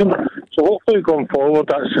pre-season. So hopefully going forward,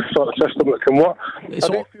 that's the sort of system that can work.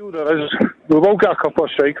 I feel there is. We will get a couple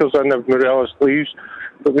of strikers in if Morelos leaves,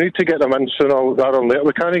 but we need to get them in sooner rather than later.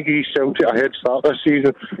 We can't give Celtic a head start this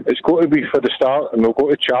season. It's got to be for the start, and we've got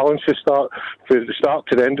to challenge the start from the start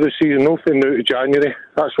to the end of the season, not from now to January.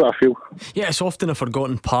 That's what I feel. Yeah, it's often a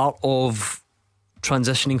forgotten part of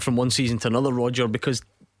transitioning from one season to another, Roger, because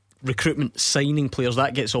recruitment, signing players,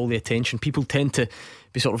 that gets all the attention. People tend to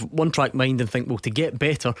be sort of one track mind and think, well, to get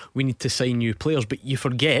better we need to sign new players, but you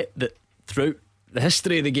forget that throughout the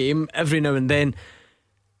history of the game, every now and then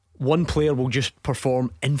one player will just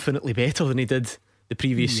perform infinitely better than he did the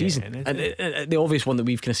previous season. And the obvious one that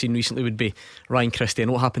we've kind of seen recently would be Ryan Christie. I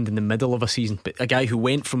know what happened in the middle of a season, but a guy who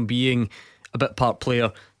went from being a bit part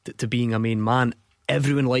player to being a main man.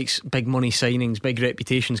 Everyone likes big money signings, big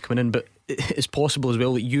reputations coming in, but it's possible as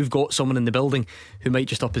well that you've got someone in the building who might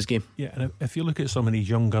just up his game. Yeah, and if you look at some of these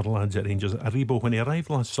younger lads at Rangers, Aribo, when he arrived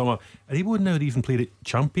last summer, Aribo had now even played at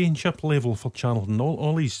championship level for Charlton.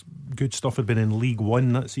 All his good stuff had been in League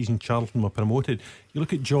One. That season Charlton were promoted. You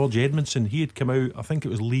look at George Edmondson, he had come out, I think it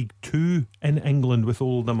was League 2 in England with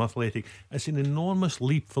Oldham Athletic. It's an enormous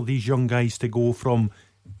leap for these young guys to go from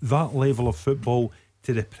that level of football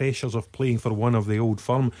to the pressures of playing for one of the old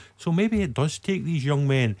firm. So maybe it does take these young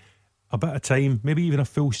men a bit of time, maybe even a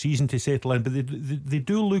full season to settle in, but they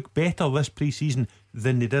do look better this pre-season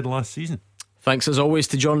than they did last season. Thanks as always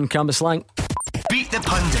to John Cambuslang. Beat the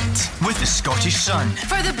Pundit with the Scottish Sun.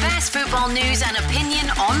 For the best football news and opinion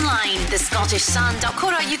online,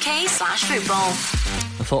 thescottishsun.co.uk/football.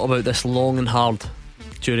 I thought about this long and hard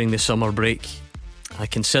during the summer break. I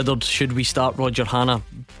considered, should we start Roger Hannah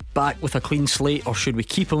back with a clean slate, or should we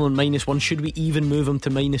keep him on -1? Should we even move him to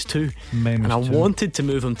 -2? And I wanted to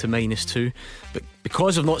move him to -2, but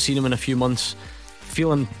because I've not seen him in a few months,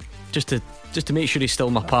 feeling just to make sure he's still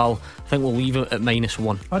my pal, I think we'll leave him at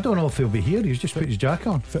 -1. I don't know if he'll be here. He's just put his jack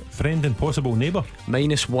on. Friend and possible neighbour.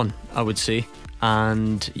 -1, I would say.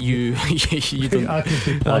 And you don't, I could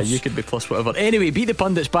be plus. you could be plus whatever. Anyway, Beat the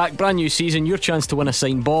Pundit's back, brand new season, your chance to win a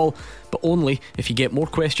signed ball, but only if you get more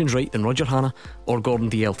questions right than Roger Hannah or Gordon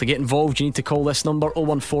Dalziel. To get involved, you need to call this number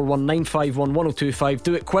 0141 951 1025.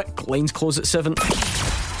 Do it quick, lines close at 7.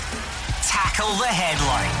 Tackle the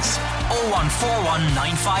headlines. 0141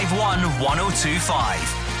 951 1025.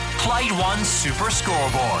 Clyde One Super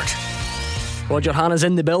Scoreboard. Roger Hannah's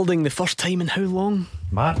in the building, the first time in how long?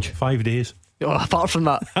 March. 5 days. Oh, apart from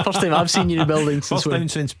that, first time I've seen you in the building since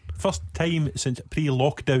First time since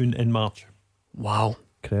pre-lockdown in March. Wow,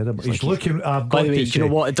 incredible. He's looking. By the way, do you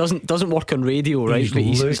know what? It doesn't work on radio, right? But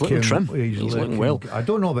he's looking trim. He's looking well. I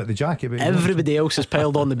don't know about the jacket, but everybody else has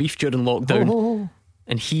piled on the beef during lockdown,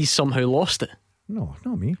 and he's somehow lost it. No,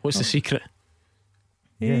 not me. What's the secret?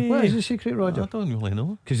 Yeah. What is the secret, Roger? I don't really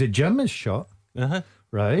know. Because the gym is shut.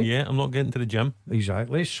 Right. Yeah, I'm not getting to the gym.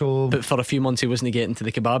 Exactly. So, but for a few months he wasn't getting to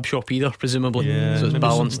the kebab shop either, presumably. Yeah, so it's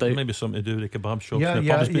balanced out. Maybe something to do with the kebab shop. The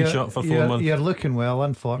pub's been shut for 4 months. You're looking well.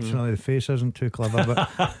 Unfortunately, the face isn't too clever. But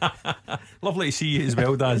lovely to see you as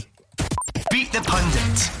well, Daz. Beat the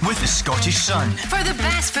Pundit with the Scottish Sun. For the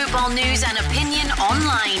best football news and opinion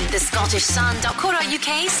online,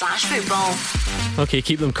 thescottishsun.co.uk/football. Okay,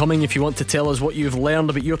 keep them coming if you want to tell us what you've learned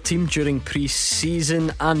about your team during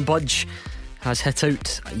pre-season. And Budge has hit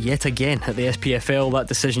out yet again at the SPFL. That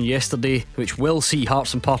decision yesterday, which will see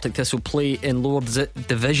Hearts and Partick Thistle play in lower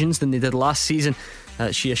divisions than they did last season.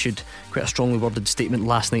 She issued quite a strongly worded statement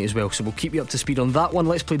last night as well, so we'll keep you up to speed on that one.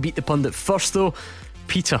 Let's play Beat the Pundit first though.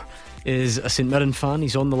 Peter is a St Mirren fan.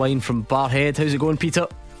 He's on the line from Barhead. How's it going, Peter?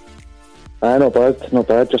 Not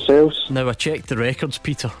bad yourselves. Now I checked the records,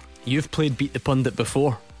 Peter. You've played Beat the Pundit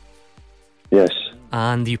before. Yes.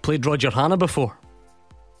 And you played Roger Hannah before.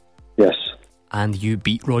 Yes. And you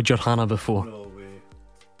beat Roger Hannah before. No way.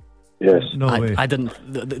 Yes. No way. I didn't.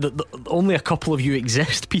 Only a couple of you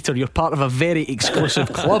exist, Peter. You're part of a very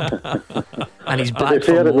exclusive club. And he's back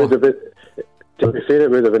from war. To be fair,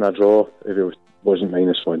 it would have been a draw if it wasn't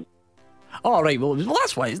 -1. Oh, right, well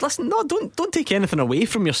that's why. Listen, no, don't take anything away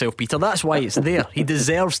from yourself, Peter. That's why it's there. He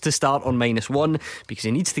deserves to start on -1 because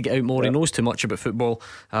he needs to get out more. He knows too much about football,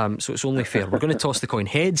 so it's only fair. We're going to toss the coin.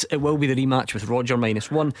 Heads, it will be the rematch with Roger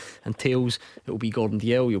 -1, and tails, it will be Gordon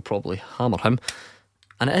Dalziel. You'll probably hammer him.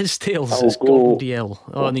 And it is tails. It's Gordon Dalziel.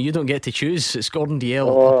 Oh no, you don't get to choose. It's Gordon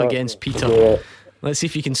Dalziel up against Peter. Yeah. Let's see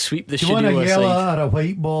if you can sweep the do you studio want a yellow aside. or a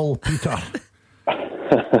white ball, Peter?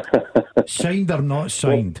 Signed or not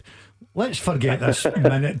signed? Let's forget this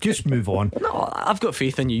minute. Just move on. No, I've got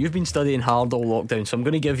faith in you. You've been studying hard all lockdown, so I'm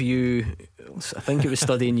going to give you, I think it was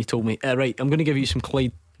studying you told me, right, I'm going to give you some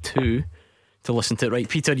Clyde 2 to listen to it. Right,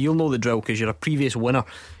 Peter, you'll know the drill because you're a previous winner.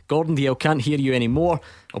 Gordon Dalziel can't hear you anymore.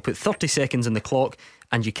 I'll put 30 seconds in the clock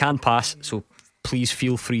and you can pass, so please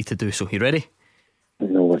feel free to do so. You ready?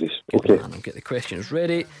 No worries. Good okay. man, I'll get the questions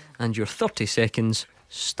ready and your 30 seconds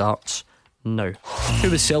starts now. Who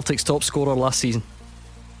was Celtic's top scorer last season?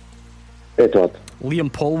 Edward. Liam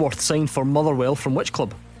Polworth signed for Motherwell from which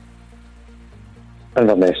club?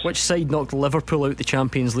 Inverness. Which side knocked Liverpool out the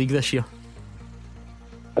Champions League this year?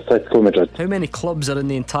 Atletico Madrid. How many clubs are in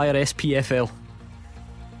the entire SPFL?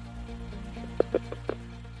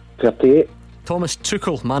 38. Thomas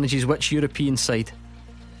Tuchel manages which European side?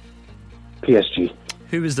 PSG.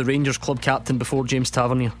 Who was the Rangers club captain before James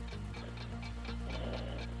Tavernier?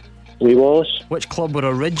 Lee Wallace. Which club were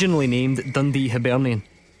originally named Dundee Hibernian?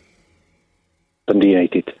 Dundee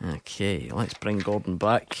United. Okay, let's bring Gordon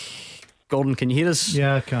back. Gordon, can you hear us?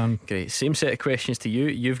 Yeah, I can. Great. Same set of questions to you.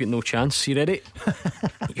 You've got no chance. You ready?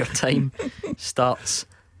 Your time starts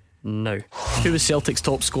now. Who was Celtic's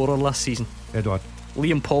top scorer last season? Edward.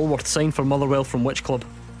 Liam Polworth signed for Motherwell from which club?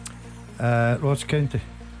 Ross County.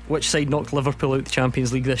 Which side knocked Liverpool out the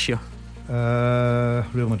Champions League this year?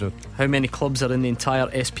 Real Madrid. How many clubs are in the entire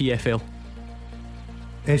SPFL?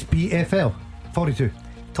 SPFL 42.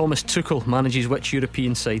 Thomas Tuchel manages which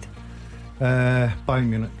European side? Bayern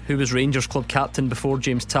Munich. Who was Rangers club captain before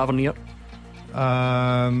James Tavernier?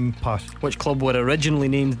 Pass. Which club were originally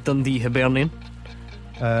named Dundee Hibernian?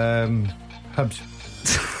 Hibs.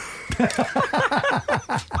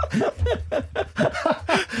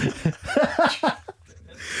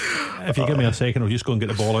 If you give me a second, I'll just go and get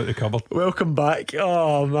the ball out of the cupboard. Welcome back.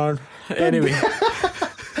 Oh man. Anyway,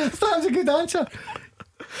 That's a good answer.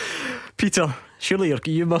 Peter, surely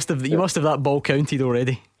you must have that ball counted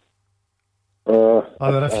already. There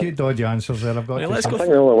are a few dodgy answers there. I've got. Well, to let's say. go I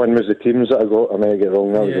think the only one was the teams that I got. I might get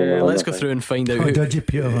wrong now. Yeah, let's go through and find out. Oh, did you,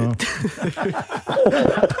 Peter?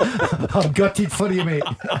 I'm gutted for you, mate.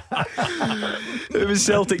 It was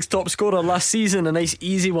Celtic's top scorer last season. A nice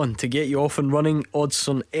easy one to get you off and running. Odds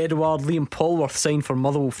on Edward. Liam Polworth signed for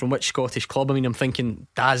Motherwell from which Scottish club? I mean, I'm thinking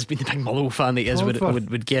Daz, being the big Motherwell fan that he is,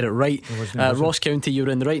 would get it right. Ross County, you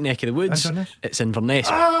were in the right neck of the woods. Inverness? It's Inverness.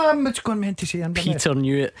 I'm just going meant to say Inverness. Peter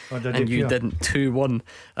knew it, and you Peter? didn't. 2-1.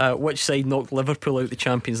 Which side knocked Liverpool out the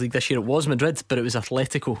Champions League this year? It was Madrid, but it was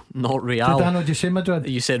Atletico, not Real. Did I know you say Madrid?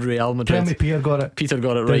 You said Real Madrid. Tell me Peter got it. Peter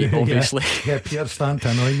got it right, obviously. Yeah, Peter stand to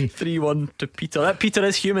annoy me. 3-1 to Peter. Peter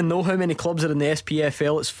is human though. How many clubs are in the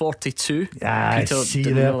SPFL? It's 42. Peter, see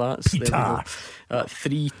didn't there. know that. Peter.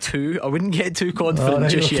 3-2. I wouldn't get too confident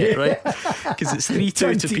just yet, right? Because it's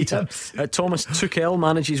 3-2 to Peter. Thomas Tuchel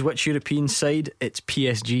manages which European side? It's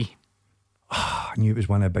PSG. I knew it was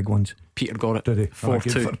one of the big ones. Peter got it. Did he?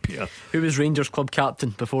 4-2. Who was Rangers club captain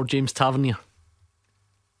before James Tavernier?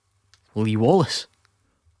 Lee Wallace.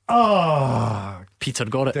 Peter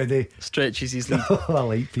got it. Did he? Stretches his lead. I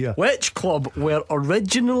like Peter. Which club were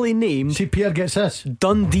originally named? See, Peter gets this.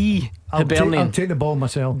 Dundee Hibernian. I'll take the ball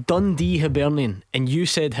myself. Dundee Hibernian. And you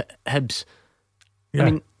said Hibs. Yeah. I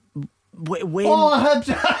mean, when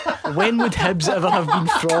Hibs. when would Hibs ever have been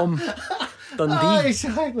from Dundee?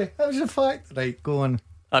 Exactly. That was a fact. Right, go on.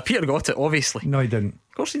 Peter got it, obviously. No, he didn't.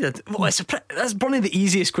 Of course he did. Well, that's one of the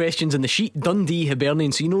easiest questions in the sheet. Dundee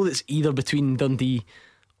Hibernian. So you know that's either between Dundee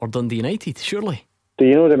or Dundee United, surely. Do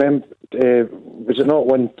you know, remember, was it not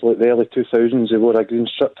one like the early 2000s they wore a green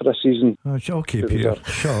strip for a season? Oh, okay, Peter.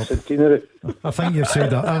 Shut up. Centenary. I think you've said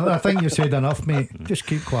that. I think you've said enough, mate. Just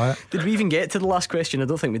keep quiet. Did we even get to the last question? I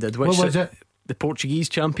don't think we did. What was it? The Portuguese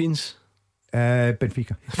champions?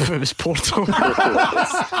 Benfica. It was Porto.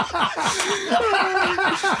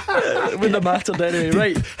 Wouldn't have mattered anyway.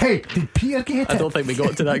 Right. Hey, did Peter get it? I don't think we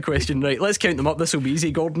got to that question. Right, let's count them up. This will be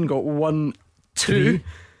easy. Gordon got 1, 2.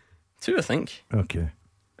 2, I think. Okay.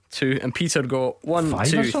 2. And Peter got 1, 5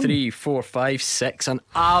 2, or something? 3, 4, 5, 6. An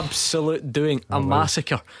absolute doing. A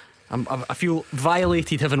massacre. I feel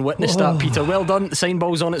violated having witnessed that, Peter. Well done. The sign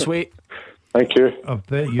ball's on its way. Thank you. I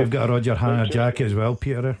bet you've got a Roger Hannah jacket as well,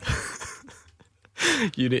 Peter.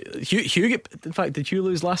 Hugh, in fact, did you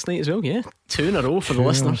lose last night as well? Yeah, 2 in a row for the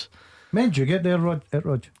listeners. When did you get there,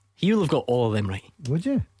 Roger? He will have got all of them right. Would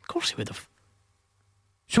you? Of course he would have.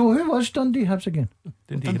 So who was Dundee Hibs again?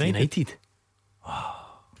 Dundee United.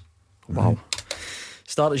 Wow.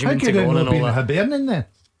 Start as you How mean to could go it on not and be all in that. Hibernian then?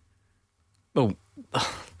 Well,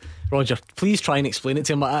 Roger, please try and explain it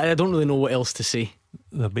to him. I don't really know what else to say.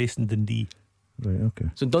 They're based in Dundee. Right,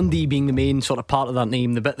 okay. So Dundee being the main sort of part of that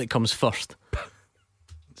name, the bit that comes first.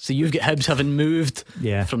 So you've got Hibs having moved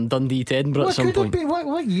from Dundee to Edinburgh at some What point. could it be?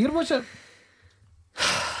 What year was it?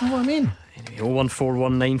 You know what I mean? Anyway,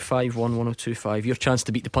 01419511025. Your chance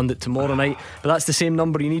to beat the pundit tomorrow night. But that's the same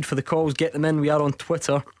number you need for the calls. Get them in. We are on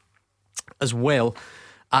Twitter as well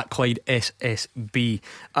at Clyde SSB.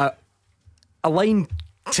 A line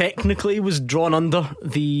technically was drawn under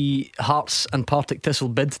the Hearts and Partick Thistle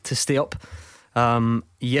bid to stay up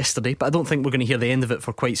yesterday, but I don't think we're going to hear the end of it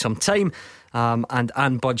for quite some time. And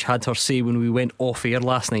Anne Budge had her say when we went off air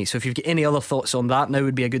last night. So if you've got any other thoughts on that, now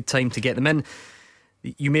would be a good time to get them in.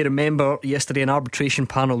 You may remember yesterday an arbitration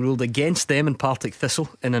panel ruled against them and Partick Thistle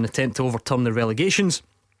in an attempt to overturn the relegations.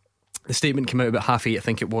 The statement came out about 8:30, I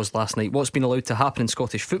think it was, last night. What's been allowed to happen in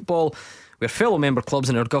Scottish football, where fellow member clubs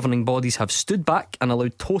and our governing bodies have stood back and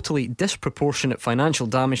allowed totally disproportionate financial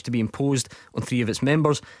damage to be imposed on 3 of its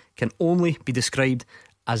members, can only be described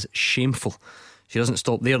as shameful. She doesn't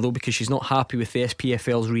stop there though, because she's not happy with the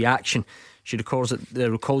SPFL's reaction. She recalls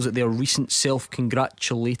that their recent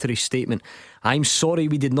self-congratulatory statement: "I'm sorry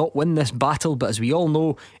we did not win this battle, but as we all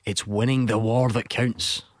know, it's winning the war that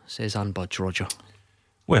counts," says Anne Budge. Roger.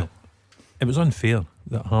 Well, it was unfair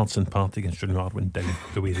that Hearts and Partick against Stranraer went down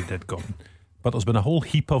the way they did, Gordon. But there's been a whole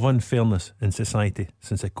heap of unfairness in society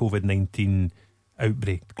since the COVID-19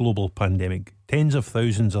 outbreak, global pandemic. Tens of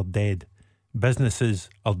thousands are dead. Businesses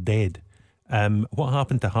are dead. What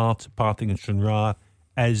happened to Hearts, Partick and Stranraer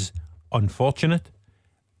is unfortunate.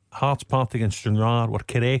 Hearts, Partick and Stranraer were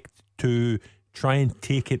correct to try and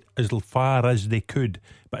take it as far as they could.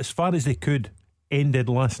 But as far as they could ended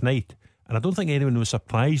last night. And I don't think anyone was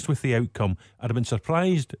surprised with the outcome. I'd have been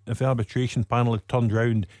surprised if the arbitration panel had turned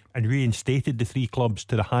round and reinstated the 3 clubs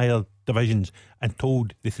to the higher divisions and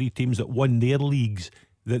told the 3 teams that won their leagues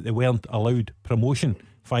that they weren't allowed promotion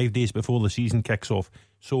 5 days before the season kicks off.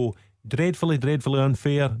 So dreadfully, dreadfully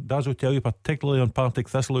unfair. Daz will tell you, particularly on Partick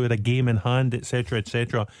Thistle, who had a game in hand, etc.,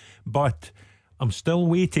 etc. But I'm still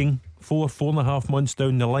waiting 4.5 months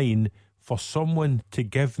down the line for someone to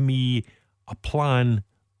give me a plan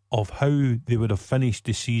of how they would have finished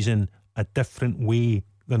the season a different way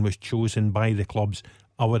than was chosen by the clubs.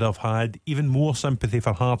 I would have had even more sympathy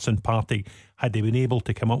for Hearts and Partick had they been able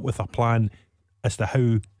to come up with a plan as to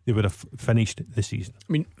how they would have finished the season.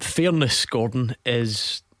 I mean, fairness, Gordon,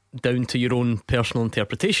 is down to your own personal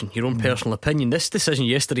interpretation, your own personal opinion. This decision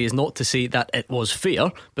yesterday is not to say that it was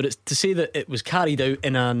fair, but it's to say that it was carried out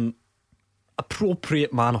in an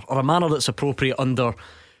appropriate manner, or a manner that's appropriate under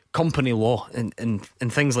company law and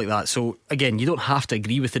things like that. So again, you don't have to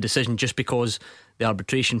agree with the decision just because the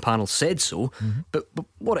arbitration panel said so. But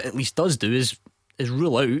what it at least does do is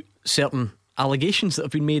rule out certain allegations that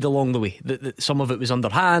have been made along the way, that some of it was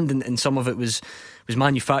underhand and some of it was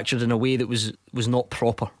manufactured in a way that was not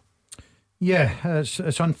proper. Yeah,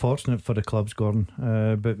 it's unfortunate for the clubs, Gordon,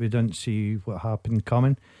 but we didn't see what happened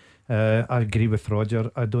coming. I agree with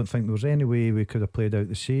Roger. I don't think there was any way we could have played out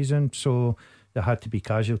the season, so there had to be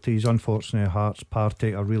casualties. Unfortunately, Hearts,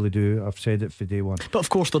 Partick, I really do. I've said it for day one. But of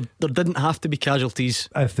course, there didn't have to be casualties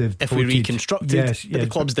if we reconstructed. Yes, but the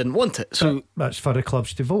clubs didn't want it. So that's for the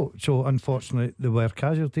clubs to vote. So unfortunately, there were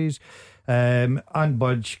casualties. Anne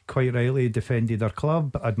Budge quite rightly defended her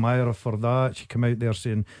club. Admire her for that. She came out there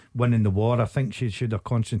saying winning the war. I think she should have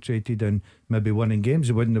concentrated on maybe winning games.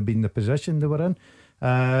 It wouldn't have been the position they were in.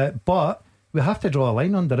 But we have to draw a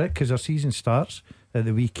line under it because our season starts at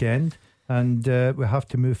the weekend. And we have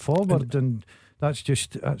to move forward, and that's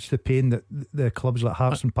the pain that the clubs like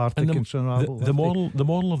Hearts and Partick and the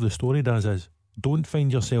moral of the story is don't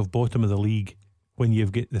find yourself bottom of the league when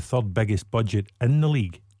you've got the third biggest budget in the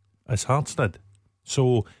league, as Hearts did.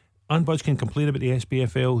 So Anne Budge can complain about the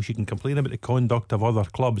SPFL, she can complain about the conduct of other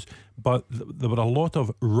clubs, but there were a lot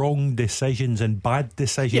of wrong decisions and bad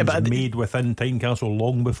decisions made within Tynecastle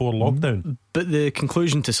long before lockdown. But the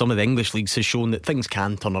conclusion to some of the English leagues has shown that things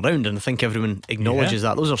can turn around, and I think everyone acknowledges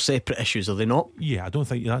that. Those are separate issues, are they not? Yeah, I don't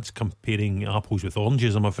think that's comparing apples with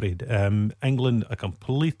oranges, I'm afraid. England, a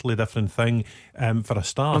completely different thing. For a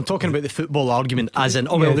start, I'm talking about the football argument, as in,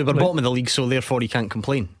 they were bottom of the league, so therefore you can't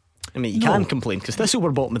complain. I mean, you can complain because Thistle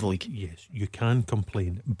were bottom of the league. Yes, you can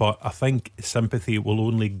complain, but I think sympathy will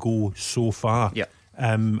only go so far. Yeah.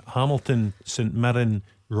 Hamilton, St Mirren,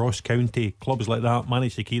 Ross County, clubs like that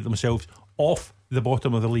managed to keep themselves off the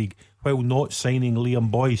bottom of the league while not signing Liam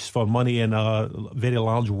Boyce for money and a very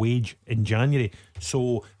large wage in January.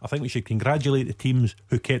 So I think we should congratulate the teams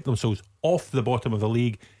who kept themselves off the bottom of the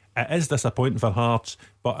league. It is disappointing for Hearts,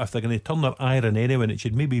 but if they're going to turn their ire on anyone, it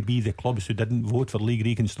should maybe be the clubs who didn't vote for league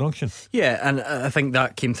reconstruction. Yeah, and I think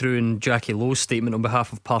that came through in Jackie Lowe's statement on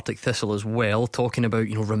behalf of Partick Thistle as well, talking about,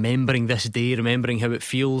 remembering this day, remembering how it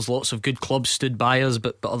feels. Lots of good clubs stood by us,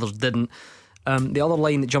 but others didn't. The other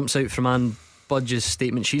line that jumps out from Anne Budge's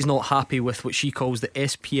statement, she's not happy with what she calls the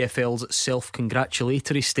SPFL's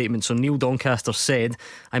self-congratulatory statement. So Neil Doncaster said,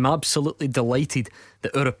 "I'm absolutely delighted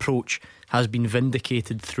that our approach has been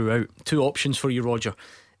vindicated throughout." Two options for you, Roger.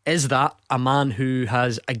 Is that a man who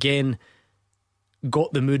has again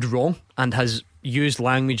got the mood wrong and has used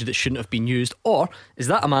language that shouldn't have been used, or is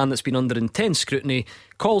that a man that's been under intense scrutiny,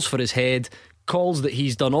 calls for his head, calls that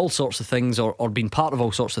he's done all sorts of things or been part of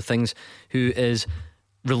all sorts of things, who is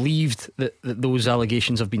relieved that those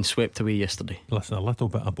allegations have been swept away yesterday? Listen, a little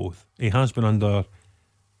bit of both. He has been under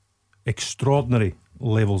extraordinary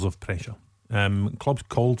levels of pressure. Clubs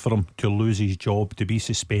called for him to lose his job, to be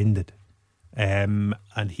suspended, and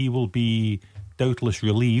he will be doubtless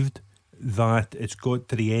relieved that it's got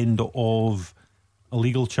to the end of a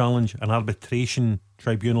legal challenge, an arbitration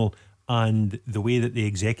tribunal, and the way that the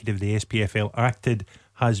executive, the SPFL, acted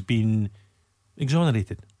has been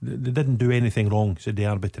exonerated. They didn't do anything wrong, said the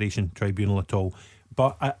arbitration tribunal at all.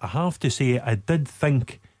 But I have to say, I did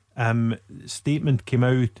think statement came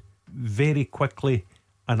out very quickly,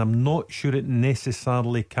 and I'm not sure it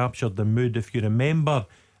necessarily captured the mood. If you remember,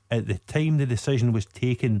 at the time the decision was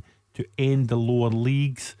taken to end the lower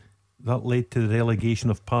leagues, that led to the relegation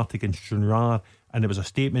of Partick and Stranraer, and there was a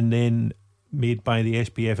statement then made by the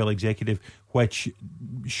SPFL executive which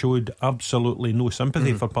showed absolutely no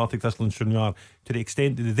sympathy for Partick Thistle and Stranraer, to the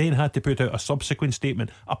extent that they then had to put out a subsequent statement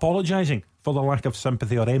apologising for the lack of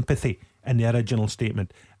sympathy or empathy in the original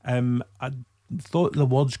statement. I thought the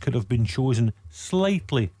words could have been chosen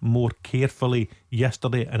slightly more carefully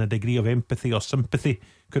yesterday, and a degree of empathy or sympathy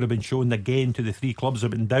could have been shown again to the three clubs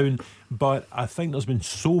that have been down. But I think there's been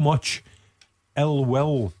so much ill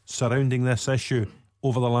will surrounding this issue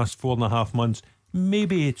over the last 4.5 months.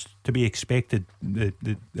 Maybe it's to be expected, the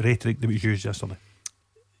rhetoric that was used yesterday.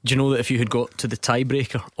 Do you know that if you had got to the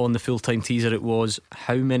tiebreaker on the full-time teaser, it was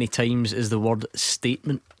how many times is the word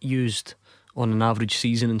statement used on an average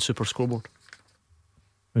season in Superscoreboard?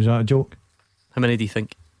 Was that a joke? How many do you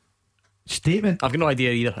think? Statement? I've got no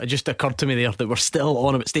idea either. It just occurred to me there that we're still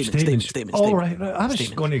on about statement. Oh, right. I was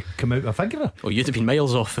going to come out with a figure. Oh, you'd have been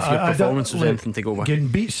miles off if your performance was anything to go by. Getting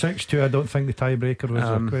beat 6-2, I don't think the tiebreaker was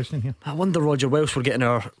a question here. I wonder, Roger, whilst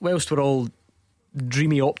we're all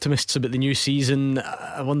dreamy optimists about the new season,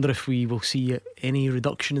 I wonder if we will see any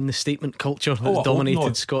reduction in the statement culture that's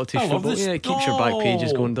dominated Scottish football. Yeah, it keeps your back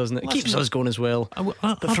pages going, doesn't it? It keeps us going as well.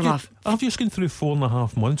 I've just gone through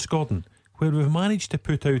 4.5 months, Gordon, where we've managed to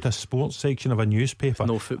put out a sports section of a newspaper,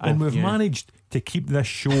 no football, and we've managed to keep this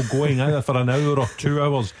show going either for an hour or 2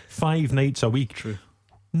 hours, 5 nights a week. True.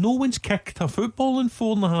 No one's kicked a football in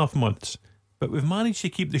 4.5 months, but we've managed to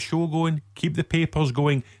keep the show going, keep the papers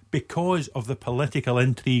going, because of the political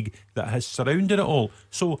intrigue that has surrounded it all.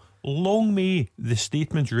 So long may the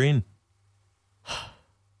statements reign.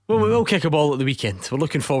 Well, we will kick a ball at the weekend. We're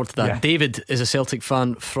looking forward to that. Yeah. David is a Celtic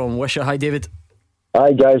fan from Wishaw. Hi, David.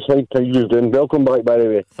 Hi guys, how you doing? Welcome back, by the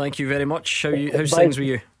way. Thank you very much. How's things with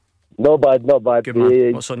you? Not bad. Good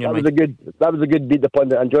man. What's on your mind? That was a good beat the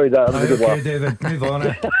pundit. Enjoyed that. Okay, David, move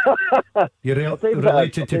on. You're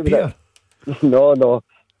related to Peter? No.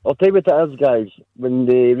 I'll tell you what it is, guys. When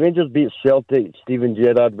the Rangers beat Celtic, Steven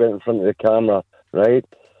Gerrard went in front of the camera, right?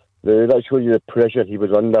 That shows you the pressure he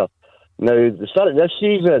was under. Now, the start of this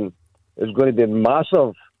season is going to be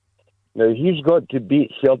massive. Now, he's got to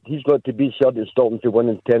beat Celtic. He's got to beat Celtic, stop them to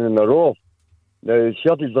winning 10 in a row. Now,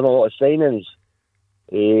 Celtic's done a lot of signings.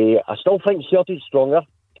 I still think Celtic's stronger.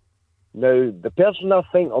 Now, the person I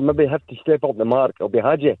think will maybe have to step up the mark will be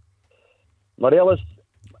Hadji. Morelos,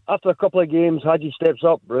 after a couple of games, Hadji steps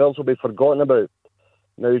up, or else will be forgotten about.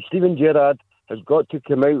 Now, Steven Gerrard has got to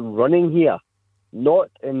come out running here.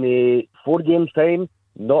 Not in the 4 games' time,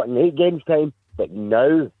 not in 8 games' time, but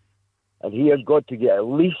now. And he has got to get at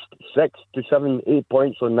least 6 to 7, 8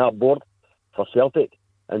 points on that board for Celtic,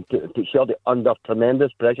 and to put Celtic under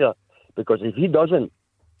tremendous pressure. Because if he doesn't,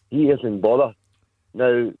 he is in bother.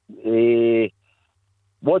 Now,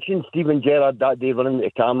 watching Steven Gerrard that day running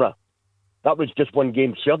the camera, that was just one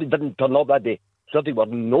game. Celtic didn't turn up that day. Celtic were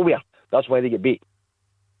nowhere. That's why they get beat.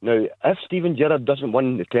 Now, if Steven Gerrard doesn't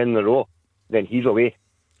win the 10 in a row, then he's away.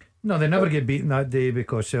 No, they never get beaten that day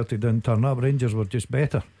because Celtic didn't turn up. Rangers were just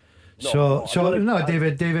better.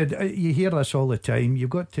 David, you hear this all the time. You've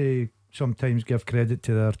got to sometimes give credit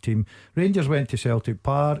to their team. Rangers went to Celtic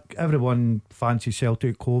Park. Everyone fancies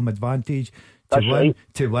Celtic home advantage to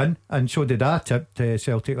win, and so did I tip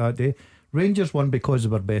Celtic that day. Rangers won because they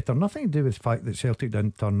were better. Nothing to do with the fact that Celtic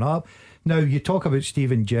didn't turn up. Now, you talk about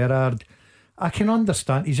Steven Gerrard. I can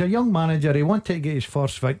understand. He's a young manager. He wanted to get his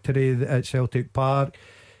first victory at Celtic Park.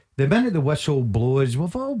 The minute the whistle blows,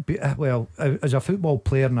 we've all been, well, as a football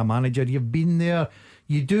player and a manager, you've been there.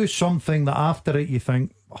 You do something that after it you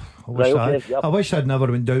think, I wish I'd never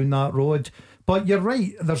went down that road. But you're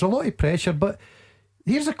right, there's a lot of pressure. But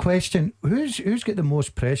here's a question: who's got the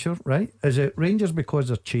most pressure? Right? Is it Rangers because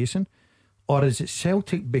they're chasing, or is it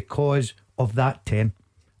Celtic because of that 10?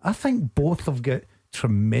 I think both have got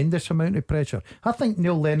tremendous amount of pressure. I think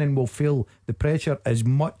Neil Lennon will feel the pressure as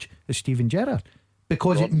much as Steven Gerrard,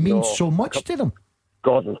 because it means so much to them.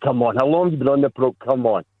 Gordon, come on. How long have you been on the pro? Come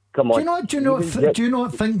on. Do you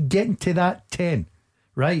not think getting to that 10,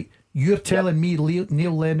 right? You're telling me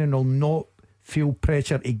Neil Lennon will not feel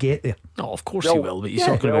pressure to get there? No, of course he will, but he's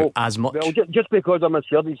talking about as much. Well, just because I'm a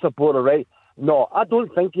Celtic supporter, right? No, I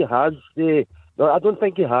don't think he has. I don't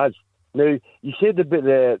think he has. Now, you said about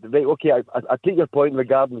right, okay, I take your point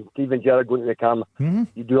regarding Steven Gerrard going to the camera. Mm-hmm.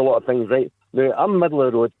 You do a lot of things, right? Now, I'm middle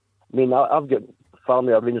of the road. I mean, I've got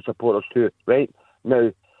family of Rangers supporters too, right?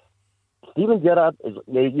 Now, Steven Gerrard is.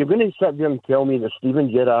 Now, you're going to sit there and tell me that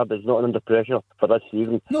Steven Gerrard is not under pressure for this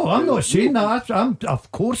season? No, I'm not saying that.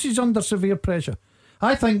 Of course, he's under severe pressure.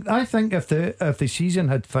 I think if the season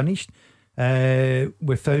had finished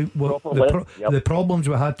without the problems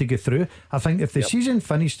we had to get through, I think if the season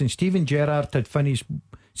finished and Steven Gerrard had finished,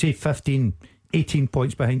 say, 15, 18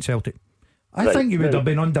 points behind Celtic, I think he would have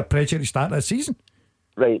been under pressure to start that season.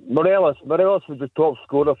 Right, Morelos was the top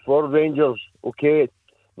scorer for Rangers. Okay,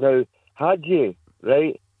 now Hadji,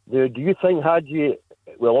 right? Now, do you think Hadji?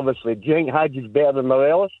 Well, obviously, do you think Hadji's better than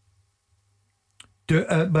Morelos?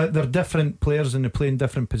 But they're different players and they play in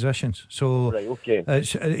different positions. So right, okay.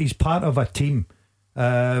 He's part of a team.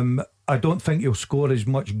 I don't think he'll score as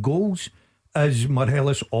much goals as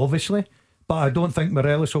Morelos, obviously, but I don't think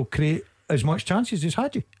Morelos will create as much chances as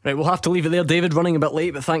Hadji. Right, we'll have to leave it there. David running a bit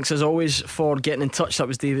late, but thanks as always for getting in touch. That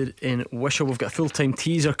was David in Wishaw. We've got a full-time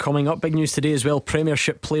teaser coming up. Big news today as well.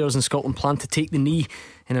 Premiership players in Scotland plan to take the knee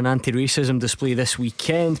in an anti-racism display this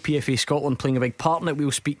weekend. PFA Scotland playing a big part in it.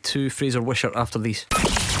 We'll speak to Fraser Wishart after these.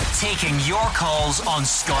 Taking your calls on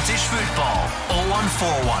Scottish football.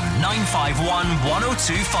 0141 951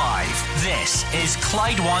 1025. This is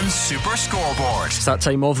Clyde One Super Scoreboard. It's that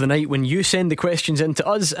time of the night when you send the questions in to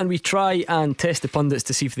us and we try and test the pundits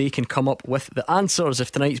to see if they can come up with the answers.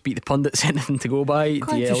 If tonight's Beat the Pundits anything to go by,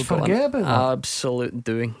 just forget about that. Absolute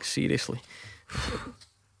doing, seriously.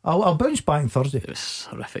 I'll bounce back on Thursday. It was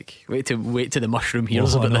horrific. Wait till the mushroom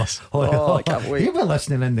hears about this. I can't wait. You'll be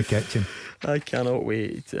listening in the kitchen. I cannot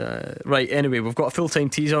wait. Right, anyway, we've got a full-time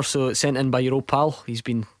teaser, so it's sent in by your old pal. He's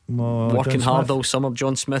been working hard all summer,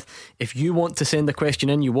 John Smith. If you want to send a question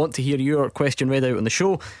in, you want to hear your question read out on the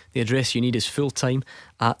show, the address you need is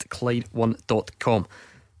fulltime@clyde1.com.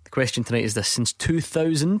 The question tonight is this: since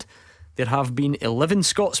 2000 there have been 11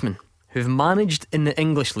 Scotsmen who've managed in the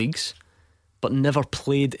English leagues but never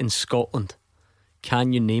played in Scotland.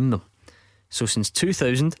 Can you name them? So since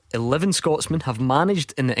 2000, 11 Scotsmen have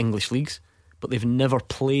managed in the English leagues, but they've never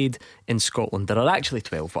played in Scotland. There are actually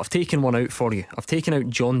 12, but I've taken one out for you. I've taken out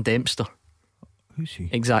John Dempster. Who's he?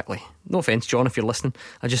 Exactly. No offence, John, if you're listening.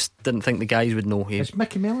 I just didn't think the guys would know. Has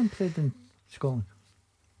Mickey Mellon played in Scotland?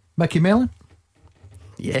 Mickey Mellon?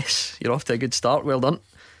 Yes, you're off to a good start. Well done.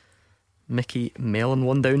 Mickey Mellon,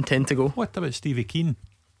 1 down, 10 to go. What about Stevie Keane?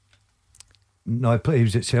 No, he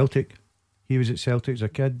was at Celtic. He was at Celtic as a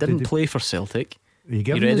kid. Didn't play for Celtic. Are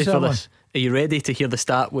you ready for this? Are you ready to hear the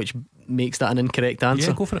stat which makes that an incorrect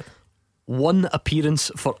answer? Yeah, go for it. 1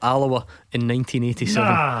 appearance for Alloa in 1987.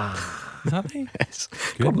 Is that right? Yes.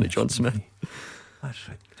 Probably John Smith. That's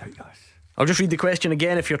ridiculous. I'll just read the question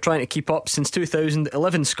again if you're trying to keep up. Since 2000,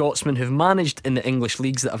 11 Scotsmen who've managed in the English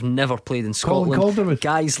leagues that have never played in Scotland. Colin Calderwood.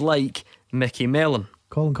 Guys like Mickey Mellon.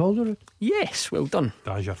 Colin Calderwood. Yes, well done.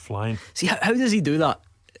 Daz, you're flying. See, how does he do that?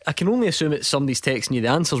 I can only assume it's somebody's texting you the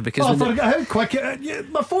answers because how quick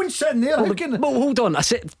my phone's sitting there. Well, hold on. I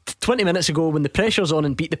said 20 minutes ago when the pressure's on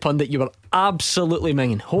and Beat the Pundit, you were absolutely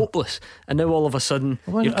minging, hopeless, and now all of a sudden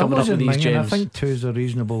you're coming up with these gems. I think 2 is a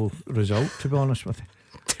reasonable result, to be honest with you.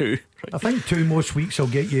 2, right. I think 2 most weeks will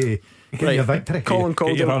get you a victory. Colin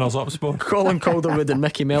Calderwood and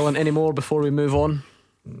Mickey Mellon. Any more before we move on?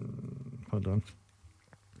 Hold on.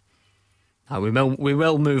 We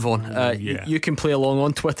will move on. You can play along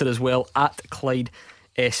on Twitter as well at Clyde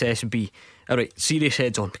SSB. Alright, serious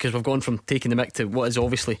heads on, because we've gone from taking the mick to what is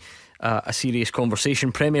obviously a serious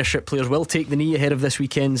conversation. Premiership players will take the knee ahead of this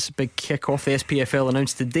weekend's big kick-off. The SPFL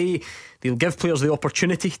announced today they'll give players the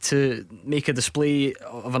opportunity to make a display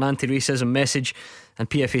of an anti-racism message, and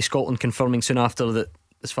PFA Scotland confirming soon after that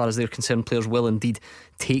as far as they're concerned, players will indeed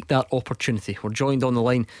take that opportunity. We're joined on the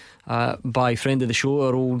line by friend of the show,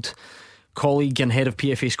 our old colleague and head of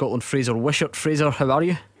PFA Scotland, Fraser Wishart. Fraser, how are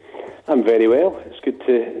you? I'm very well. It's good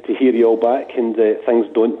to hear you all back, and things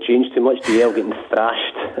don't change too much. DL getting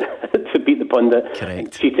thrashed to Beat the Pundit.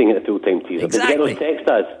 Correct. Cheating at the full-time teaser. Exactly. Did you get those texts,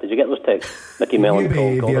 Daz? Did you get those texts? Mickey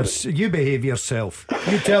Mellon. You behave yourself.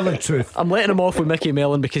 You tell the truth. I'm letting him off with Mickey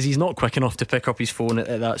Mellon because he's not quick enough to pick up his phone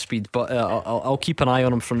at that speed, but I'll keep an eye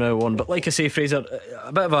on him from now on. But like I say, Fraser,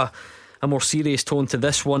 a bit of a more serious tone to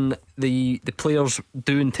this one. The players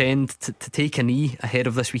do intend to take a knee ahead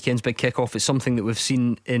of this weekend's big kick-off. It's something that we've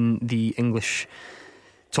seen in the English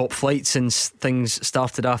top flight since things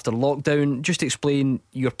started after lockdown. Just explain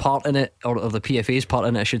your part in it, or the PFA's part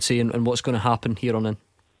in it, I should say, and what's going to happen here on in.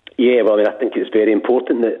 Yeah, well, I mean, I think it's very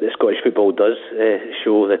important that Scottish football does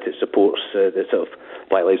show that it supports the sort of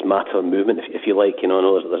Black Lives Matter movement, if you like. You know, I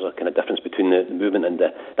know there's a kind of difference between the movement and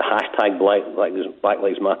the hashtag Black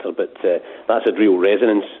Lives Matter, but that's had real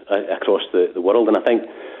resonance across the world. And I think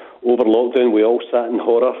over lockdown, we all sat in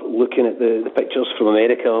horror looking at the pictures from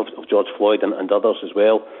America of George Floyd and others as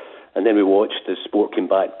well. And then we watched as sport came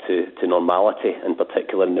back to normality, in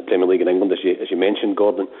particular in the Premier League in England, as you mentioned,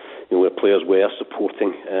 Gordon, where players were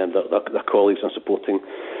supporting their colleagues and supporting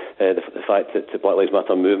the fact that the Black Lives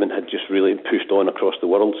Matter movement had just really pushed on across the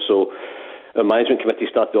world. So our management committee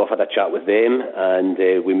started off, had a chat with them, and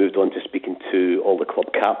we moved on to speaking to all the club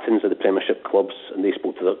captains of the Premiership clubs, and they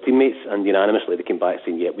spoke to their teammates, and unanimously they came back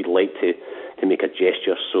saying, yeah, we'd like to make a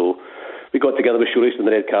gesture. So we got together with Show Race and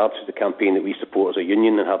the Red Card, which is the campaign that we support as a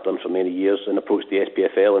union and have done for many years, and approached the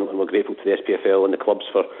SPFL, and we're grateful to the SPFL and the clubs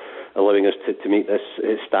for allowing us to make this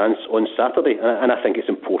stance on Saturday. And I think it's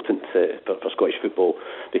important for Scottish football,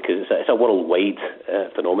 because it's a worldwide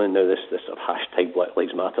phenomenon now, this sort of hashtag Black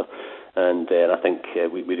Lives Matter, and I think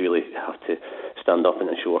we really have to stand up and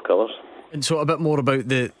show our colours. And so a bit more about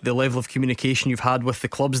the level of communication you've had with the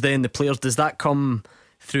clubs then, the players. Does that come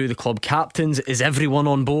through the club captains? Is everyone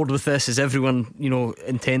on board with this? Is everyone,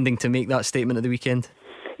 intending to make that statement at the weekend?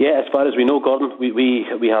 Yeah, as far as we know, Gordon, we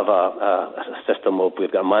have a system of,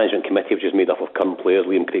 we've got a management committee which is made up of current players.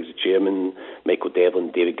 Liam Craig's the chairman, Michael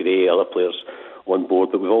Devlin, David Gray, other players on board,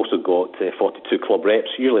 but we've also got 42 club reps,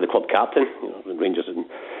 usually the club captain, Rangers and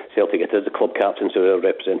Celtic, it is the club captains who are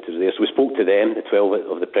representatives there. So we spoke to them, the 12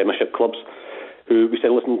 of the Premiership clubs, who we said,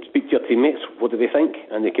 listen, speak to your teammates, what do they think?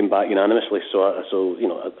 And they came back unanimously. So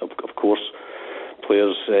of course,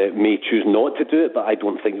 players may choose not to do it, but I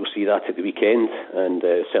don't think you'll see that at the weekend. And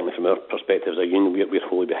certainly from our perspective as a union, we're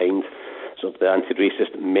wholly behind sort of the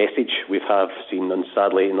anti-racist message we have seen, and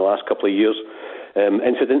sadly in the last couple of years,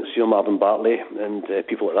 incidents, Marvin Bartley and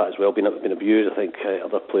people like that as well been abused. I think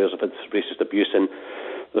other players have had racist abuse, and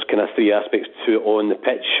there's kind of three aspects to it: on the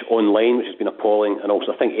pitch, online, which has been appalling, and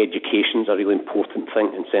also I think education's a really important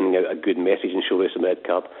thing, and sending out a good message. And Show Race and Red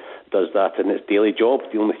Card does that in its daily job,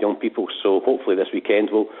 dealing with young people. So hopefully this weekend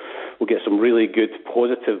we'll get some really good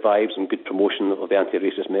positive vibes and good promotion of the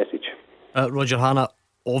anti-racist message. Roger, Hannah,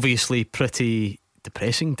 obviously pretty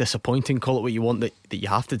depressing, disappointing, call it what you want, that you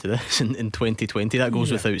have to do this in 2020. That goes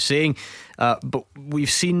without saying, but we've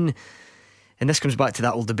seen, and this comes back to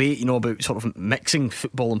that old debate, about sort of mixing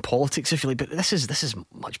football and politics, if you like. But this is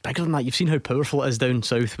much bigger than that. You've seen how powerful it is down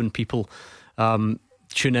south when people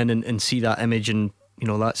tune in and see that image, and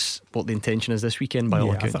that's what the intention is this weekend by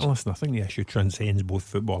all accounts. I think the issue transcends both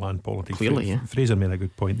football and politics. Clearly, yeah. Fraser made a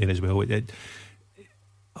good point there as well.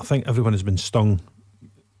 I think everyone has been stung,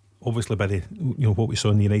 obviously, by the what we saw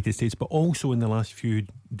in the United States, but also in the last few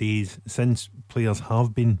days since players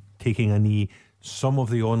have been taking a knee. Some of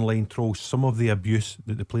the online trolls, some of the abuse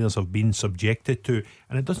that the players have been subjected to,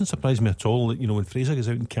 and it doesn't surprise me at all that when Fraser goes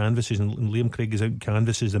out and canvasses and Liam Craig goes out and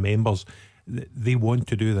canvasses the members, they want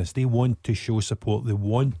to do this. They want to show support. They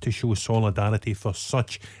want to show solidarity for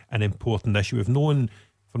such an important issue. We've known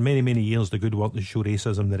for many, many years the good work that Show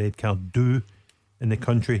Racism, the Red Card, do in the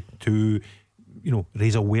country to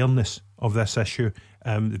raise awareness of this issue.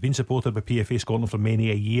 They've been supported by PFA Scotland for many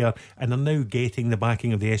a year, and they're now getting the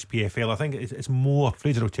backing of the SPFL. I think it's more,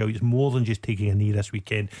 Fraser will tell you, it's more than just taking a knee this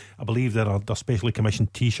weekend. I believe there are specially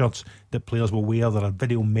commissioned t-shirts that players will wear. There are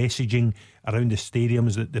video messaging around the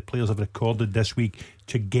stadiums that the players have recorded this week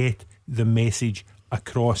to get the message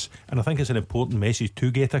across, and I think it's an important message to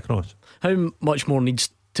get across. How much more needs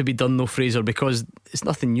to be done though, Fraser? Because it's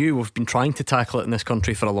nothing new. We've been trying to tackle it in this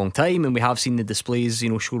country for a long time, and we have seen the displays, Show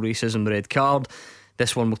Racism, the Red Card.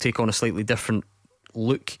 This one will take on a slightly different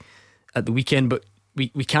look at the weekend, but we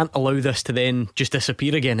can't allow this to then just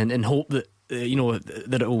disappear again and hope that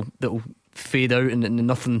that it'll fade out and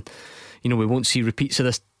nothing, we won't see repeats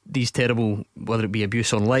of these terrible, whether it be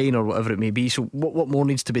abuse online or whatever it may be. So what more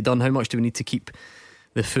needs to be done? How much do we need to keep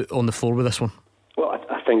the foot on the floor with this one? Well,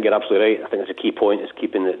 I think you're absolutely right. I think it's a key point, is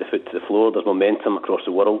keeping the foot to the floor. There's momentum across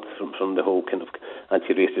the world from the whole kind of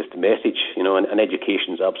anti-racist message, and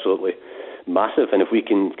education's absolutely massive. And if we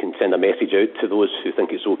can send a message out to those who think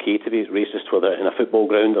it's okay to be racist, whether in a football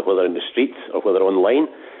ground or whether in the streets or whether online,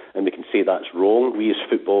 and we can say that's wrong, we as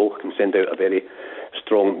football can send out a very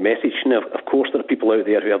strong message. Now, of course, there are people out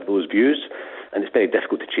there who have those views, and it's very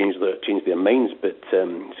difficult to change their minds, but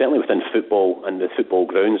certainly within football and the football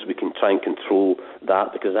grounds we can try and control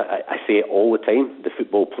that, because I say it all the time, the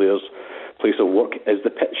football players' place of work is the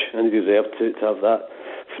pitch, and they deserve to have that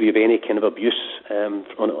free of any kind of abuse,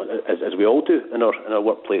 as we all do in our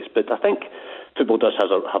workplace. But I think football does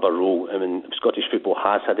have a role. I mean, Scottish football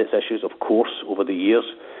has had its issues, of course, over the years,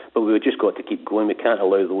 but we've just got to keep going. We can't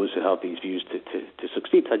allow those who have these views to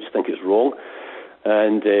succeed. I just think it's wrong.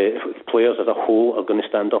 And players as a whole are going to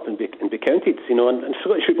stand up and be counted, And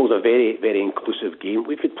Scottish football is a very, very inclusive game.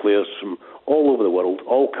 We've had players from all over the world,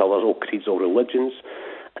 all colours, all creeds, all religions,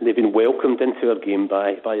 and they've been welcomed into our game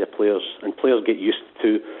by the players. And players get used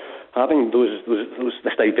to having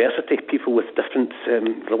this diversity, people with different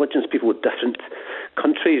religions, people with different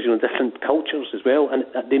countries, different cultures as well, and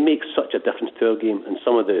they make such a difference to our game. And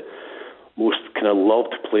some of the most kind of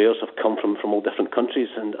loved players have come from all different countries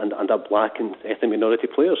and are black and ethnic minority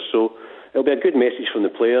players. So it'll be a good message from the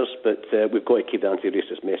players, but we've got to keep the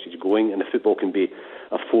anti-racist message going, and the football can be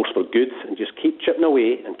a force for good, and just keep chipping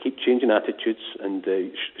away and keep changing attitudes. And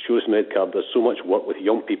Shows Medcard does so much work with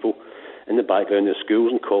young people in the background in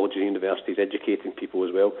schools and colleges and universities, educating people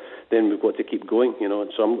as well. Then we've got to keep going,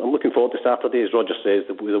 And so I'm looking forward to Saturday. As Roger says,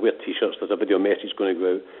 they'll wear T-shirts. There's a video message going to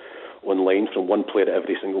go out online from one player at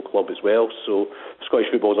every single club as well. So Scottish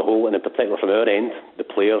football as a whole, and in particular from our end, the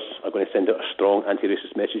players are going to send out a strong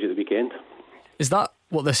anti-racist message at the weekend. Is that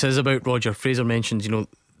what this is about, Roger? Fraser mentioned,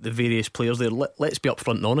 the various players there. Let's be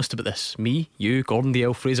upfront and honest about this. Me, you, Gordon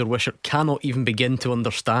Dalziel, Fraser Wishart cannot even begin to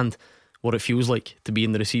understand what it feels like to be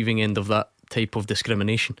in the receiving end of that type of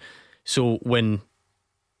discrimination. So when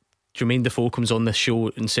Jermaine Defoe comes on this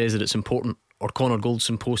show and says that it's important, or Connor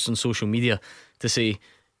Goldson posts on social media to say,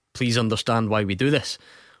 please understand why we do this,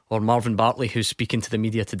 or Marvin Bartley, who's speaking to the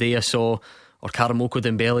media today, I saw, or Karamoko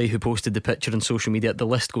Dembele, who posted the picture on social media, the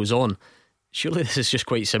list goes on. Surely this is just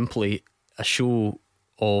quite simply a show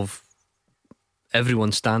of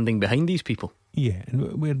everyone standing behind these people. Yeah,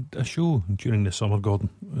 and we had a show during the summer, Gordon,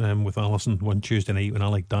 with Alison one Tuesday night when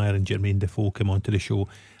Alec Dyer and Jermaine Defoe came onto the show,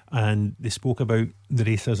 and they spoke about the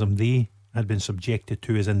racism they had been subjected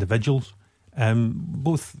to as individuals,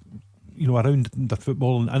 both around the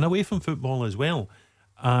football and away from football as well.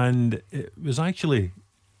 And it was actually,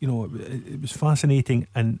 it was fascinating,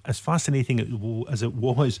 and as fascinating as it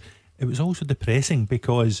was also depressing,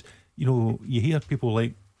 because you hear people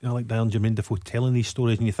like Alec Dyer and Jermaine Defoe telling these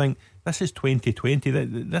stories, and you think, this is 2020,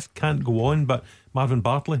 this can't go on. But Marvin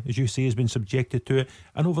Bartley, as you say, has been subjected to it,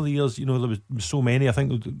 and over the years, there was so many. I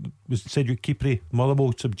think it was Cedric Kipre,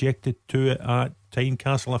 Motherwell, subjected to it at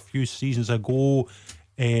Tynecastle a few seasons ago.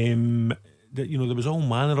 There was all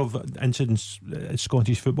manner of incidents in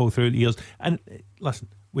Scottish football throughout the years, and listen,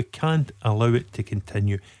 we can't allow it to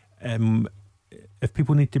continue. If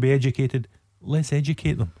people need to be educated, let's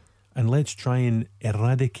educate them, and let's try and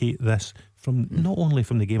eradicate this from not only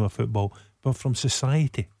from the game of football but from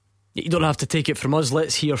society. You don't have to take it from us.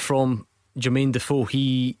 Let's hear from Jermaine Defoe.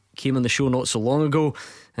 He came on the show not so long ago,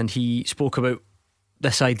 and he spoke about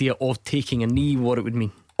this idea of taking a knee, what it would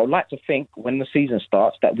mean. I would like to think when the season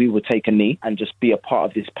starts that we will take a knee and just be a part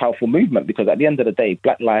of this powerful movement, because at the end of the day,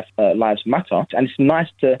 Black lives matter, and it's nice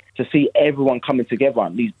to see everyone coming together.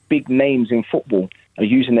 These big names in football are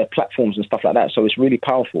using their platforms and stuff like that, so it's really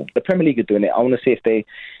powerful. The Premier League are doing it. I want to see if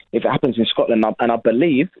it happens in Scotland, and I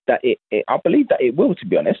believe that it will, to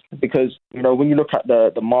be honest, because when you look at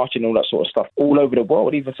the march and all that sort of stuff all over the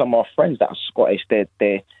world, even some of our friends that are Scottish,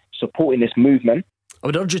 they're supporting this movement. I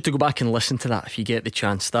would urge you to go back and listen to that if you get the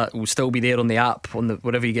chance. That will still be there on the app, on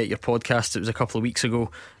wherever you get your podcasts. It was a couple of weeks ago.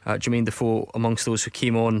 Jermaine Defoe amongst those who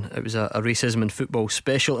came on. It was a racism in football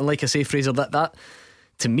special, and like I say, Fraser, that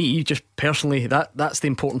to me, just personally, that's the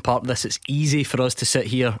important part of this. It's easy for us to sit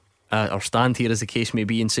here or stand here, as the case may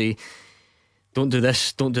be, and say, don't do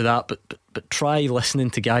this, don't do that, but try listening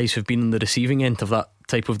to guys who've been on the receiving end of that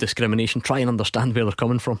type of discrimination. Try and understand where they're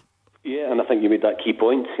coming from. Yeah, and I think you made that key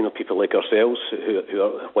point. People like ourselves who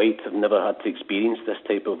are white have never had to experience this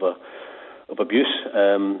type of abuse.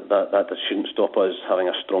 That shouldn't stop us having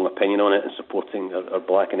a strong opinion on it and supporting our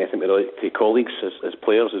black and ethnic minority colleagues as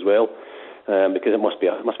players as well, because it must be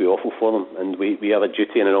awful for them. And we have a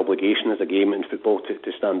duty and an obligation as a game in football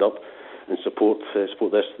to stand up and support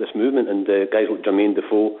this movement. And guys like Jermaine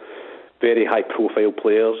Defoe, very high profile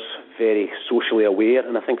players, very socially aware,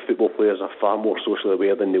 and I think football players are far more socially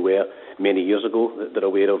aware than they were many years ago. They're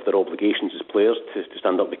aware of their obligations as players to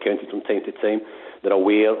stand up and be counted from time to time. They're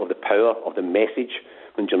aware of the power of the message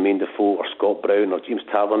when Jermaine Defoe or Scott Brown or James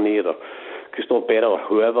Tavernier or Christophe Berra or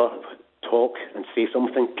whoever talk and say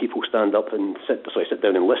something, people stand up and sit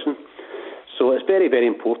down and listen. So it's very, very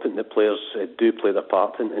important that players do play their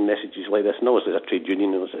part in messages like this. And obviously as a trade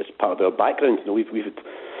union, it's part of our background. We've had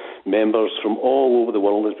members from all over the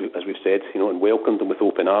world, as we've said, and welcomed them with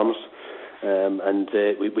open arms. Our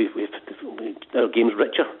game's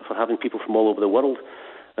richer for having people from all over the world.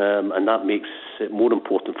 and that makes it more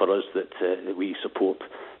important for us that we support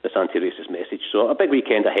this anti-racist message. So a big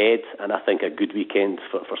weekend ahead, and I think a good weekend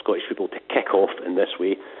for Scottish football to kick off in this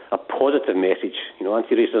way. A positive message.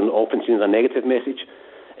 Anti-racism often seen as a negative message.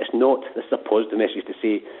 It's not. This is a positive message to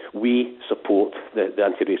say we support the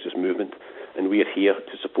anti-racist movement, and we are here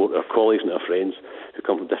to support our colleagues and our friends who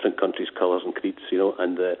come from different countries, colours and creeds,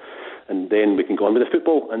 and then we can go on with the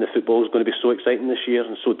football, and the football is going to be so exciting this year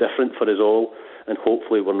and so different for us all, and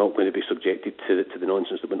hopefully we're not going to be subjected to the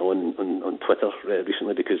nonsense that went on Twitter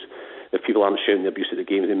recently, because if people aren't shouting the abuse at the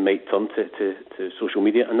games, they might turn to social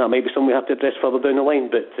media, and that might be something we have to address further down the line.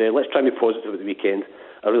 But let's try and be positive at the weekend.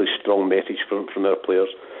 A really strong message from our players,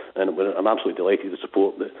 and I'm absolutely delighted with the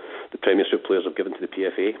support that the Premiership players have given to the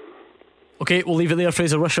PFA. Okay, we'll leave it there.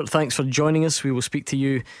 Fraser Wishart, thanks for joining us. We will speak to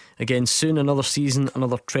you again soon. Another season,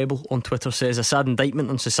 another treble. On Twitter says, a sad indictment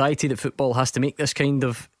on society that football has to make this kind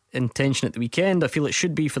of intention at the weekend. I feel it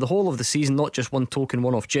should be for the whole of the season, not just one token,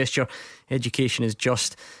 one-off gesture. Education is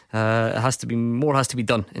just more has to be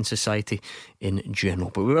done in society in general.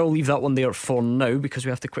 But we will leave that one there for now, because we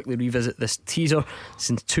have to quickly revisit this teaser.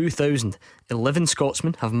 Since 2000, 11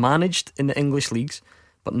 Scotsmen have managed in the English leagues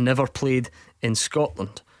but never played in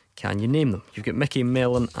Scotland. Can you name them? You've got Mickey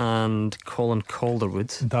Mellon and Colin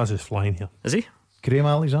Calderwood. Daz is flying here. Is he? Graham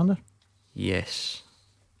Alexander? Yes.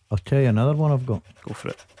 I'll tell you another one I've got. Go for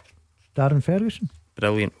it. Darren Ferguson?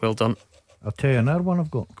 Brilliant, well done. I'll tell you another one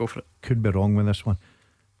I've got. Go for it. Could be wrong with this one.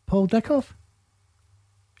 Paul Dickov?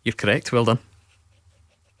 You're correct, well done.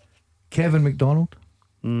 Kevin McDonald?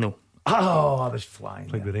 No. Oh, I was flying.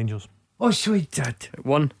 Played with Rangers. Oh, so he did.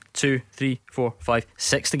 1, 2, 3, 4, 5,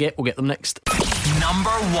 6 to get. We'll get them next. Number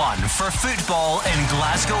 1 for football in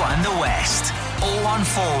Glasgow and the West.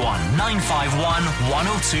 0141 951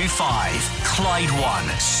 1025. Clyde 1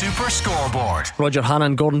 Super Scoreboard. Roger, Hannah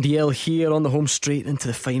and Gordon Dalziel here on the home straight into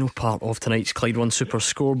the final part of tonight's Clyde 1 Super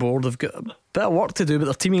Scoreboard. They've got a bit of work to do, but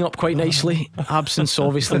they're teaming up quite nicely. Absence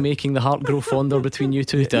obviously making the heart grow fonder between you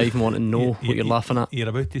two. Do I even want to know what you're laughing at? You're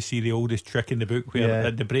about to see the oldest trick in the book, where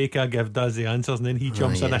at the break I does the answers and then he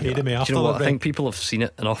jumps in ahead of me after. Do you know what? I think people have seen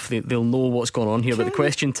it enough. They'll know what's going on here. But the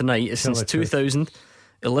question tonight is, since 2000,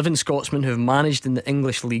 11 Scotsmen who have managed in the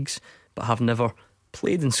English leagues but have never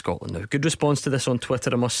played in Scotland. Now, good response to this on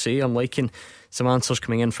Twitter, I must say. I'm liking some answers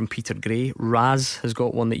coming in from Peter Gray. Raz has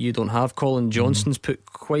got one that you don't have. Colin Johnson's put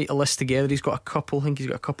quite a list together. He's got a couple. I think he's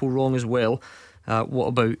got a couple wrong as well. What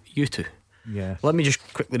about you two? Yeah. Let me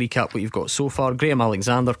just quickly recap what you've got so far. Graham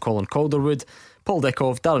Alexander, Colin Calderwood, Paul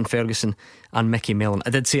Dickov, Darren Ferguson and Mickey Mellon. I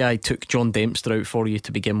did say I took John Dempster out for you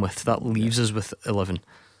to begin with. That leaves us with 11.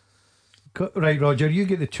 Right, Roger, you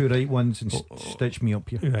get the two right ones and stitch me up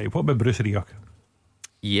here. Right, what about Bruce Rioch?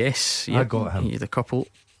 Yes, I got him. He had a couple,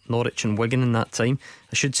 Norwich and Wigan in that time.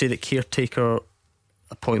 I should say that caretaker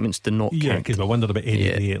appointments do not count. Yeah, because I wondered about Eddie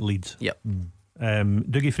Gray at Leeds. Yep.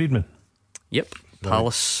 Dougie Friedman. Yep.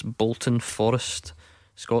 Palace, Bolton, Forest.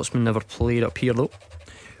 Scotsman never played up here though.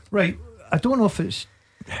 Right, I don't know if it's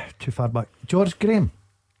too far back. George Graham,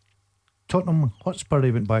 Tottenham Hotspur,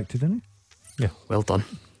 he went back to, didn't he? Yeah. Well done.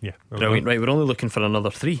 Yeah, brilliant. Right, we're only looking for another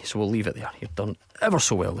 3, so we'll leave it there. You've done ever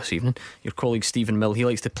so well this evening. Your colleague Stephen Mill, he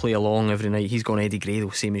likes to play along every night. He's gone Eddie Gray though,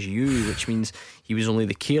 same as you, which means he was only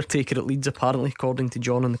the caretaker at Leeds apparently, according to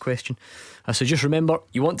John on the question. So just remember,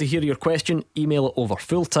 you want to hear your question, email it over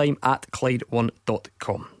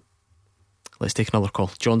fulltime@clyde1.com. Let's take another call.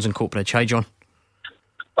 John's in Coatbridge. Hi John.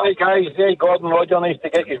 Hi guys, hey Gordon, Roger, nice to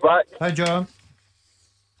get you back. Hi John.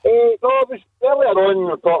 No, it was earlier on you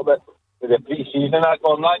were talking about the pre-season and that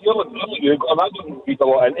going that. You're Gordon, I didn't read a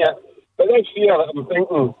lot into it. But this year I'm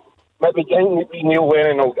thinking maybe Neil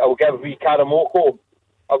Lennon will give wee Karamoko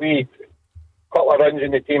a wee couple of runs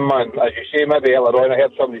in the team, man. As you say, maybe earlier on I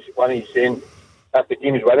heard one of you saying if the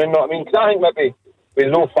team's winning, you know what I mean? Because I think maybe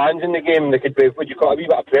with no fans in the game they could be, would you call it, a wee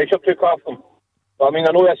bit of pressure took off them. But I mean,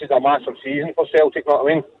 I know this is a massive season for Celtic, you know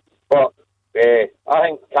what I mean? But I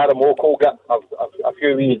think Karamoko will get a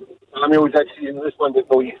few wee cameos this season. This one,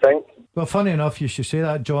 what you think? Well, funny enough, you should say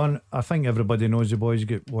that, John. I think everybody knows the boy's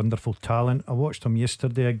got wonderful talent. I watched him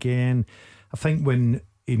yesterday again. I think when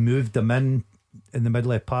he moved him in the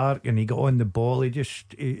middle of the park and he got on the ball, he's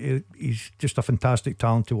just a fantastic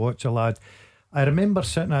talent to watch, a lad. I remember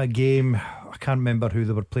sitting at a game, I can't remember who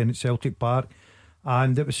they were playing at Celtic Park,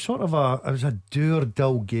 and it was sort of a do or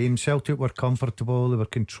dull game. Celtic were comfortable, they were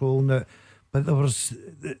controlling it, but there was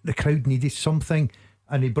the crowd needed something,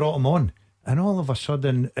 and he brought him on, and all of a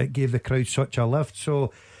sudden it gave the crowd such a lift.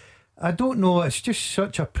 So I don't know, it's just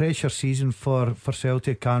such a pressure season for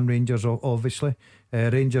Celtic and Rangers, obviously.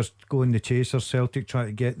 Rangers going the chasers, Celtic trying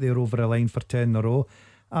to get there over the line for 10 in a row.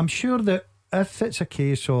 I'm sure that if it's a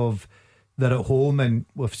case of they're at home, and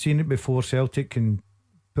we've seen it before, Celtic can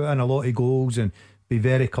put in a lot of goals and be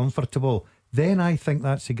very comfortable, then I think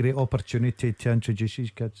that's a great opportunity to introduce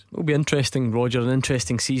these kids. It'll be interesting, Roger, an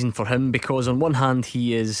interesting season for him, because on one hand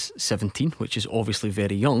he is 17, which is obviously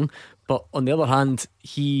very young, but on the other hand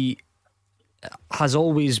he has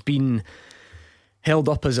always been held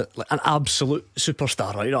up as an absolute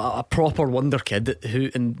superstar, right? A proper wonder kid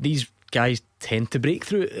who, and these guys tend to break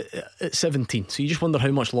through at 17, so you just wonder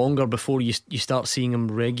how much longer before you start seeing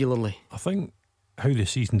him regularly. I think how the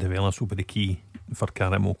season develops will be the key for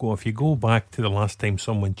Karamoko. If you go back to the last time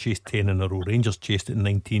someone chased 10 in a row, Rangers chased it in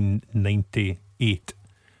 1998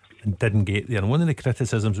 and didn't get there, and one of the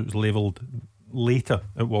criticisms that was levelled later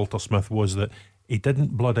at Walter Smith was that he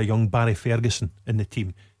didn't blood a young Barry Ferguson in the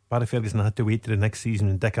team. Barry Ferguson had to wait to the next season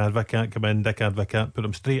and Dick Advocat come in. Dick Advocat put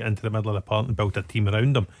him straight into the middle of the park and built a team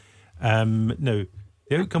around him. Now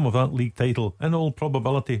the outcome of that league title in all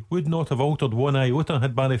probability would not have altered one iota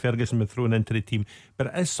had Barry Ferguson been thrown into the team, but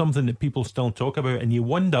it is something that people still talk about, and you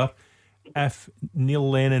wonder if Neil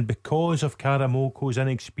Lennon, because of Karamoko's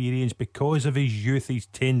inexperience, because of his youth, his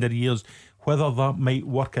tender years, whether that might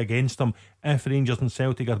work against him if Rangers and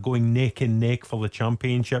Celtic are going neck and neck for the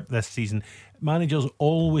championship this season. Managers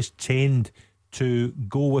always tend to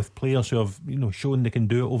go with players who have, shown they can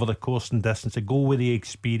do it over the course and distance, to go with the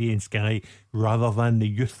experienced guy rather than the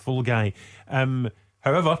youthful guy.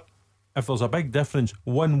 However, if there's a big difference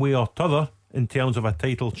one way or t'other in terms of a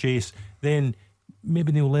title chase, then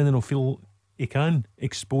maybe Neil Lennon will feel he can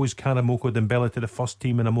expose Karamoko Dembele to the first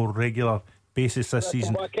team in a more regular basis this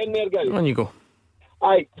season. On you go.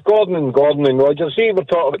 Aye, Gordon and Roger. See, we're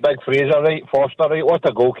talking about Big Fraser, right? Foster, right? What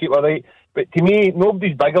a goalkeeper, right? But to me,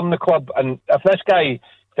 nobody's bigger than the club. And if this guy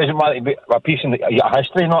doesn't want to be a piece in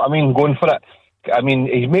history, going for it. I mean,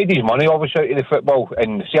 he's made his money obviously out of the football,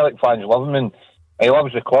 and the Celtic fans love him, and he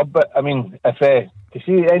loves the club. But I mean, if to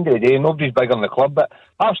see at the end of the day, nobody's bigger than the club. But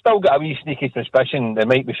I've still got a wee sneaky suspicion there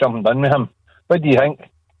might be something done with him. What do you think?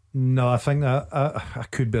 No, I think that I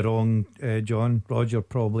could be wrong, John. Roger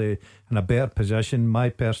probably in a better position. My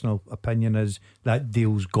personal opinion is that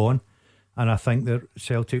deal's gone, and I think that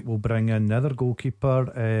Celtic will bring in another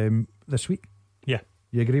goalkeeper this week. Yeah.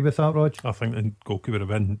 You agree with that, Rog? I think the goalkeeper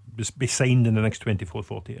will be signed in the next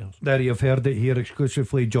 24-48 hours. There, you've heard it here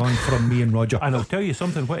exclusively, John, from me and Roger. And I'll tell you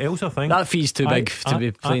something, what else I think, that fee's too big to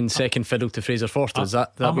be playing second fiddle to Fraser Forster. Is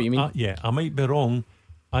that what you mean? Yeah, I might be wrong.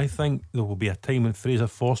 I think there will be a time when Fraser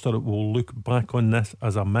Forster will look back on this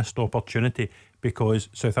as a missed opportunity, because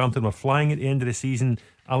Southampton were flying at the end of the season.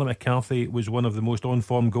 Alan McCarthy was one of the most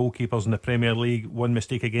on-form goalkeepers in the Premier League, one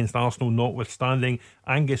mistake against Arsenal notwithstanding.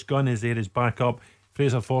 Angus Gunn is there as backup.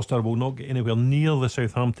 Fraser Forster will not get anywhere near the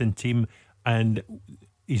Southampton team, and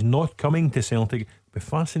he's not coming to Celtic. Be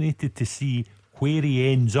fascinated to see where he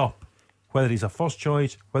ends up, whether he's a first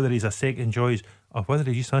choice, whether he's a second choice, or whether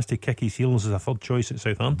he just has to kick his heels as a third choice at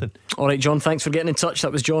Southampton. Alright, John, thanks for getting in touch.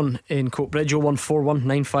 That was John in Coatbridge. 0141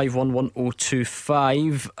 951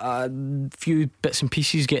 1025. A few bits and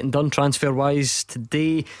pieces getting done transfer wise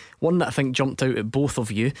today. One that I think jumped out at both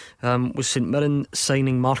of you was St Mirren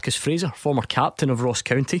signing Marcus Fraser, former captain of Ross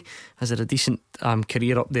County. Has had a decent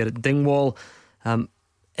career up there at Dingwall. In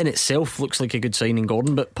itself looks like a good signing,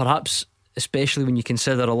 Gordon, but perhaps especially when you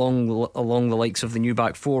consider along the likes of the new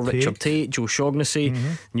back four, Richard Tate, Joe Shaughnessy,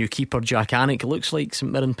 new keeper Jack Annick. It looks like St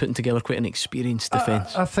Mirren putting together quite an experienced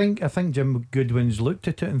defence. I think Jim Goodwin's looked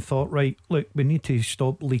at it and thought, right, look, we need to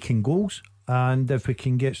stop leaking goals, and if we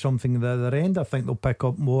can get something at the other end, I think they'll pick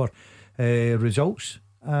up more results.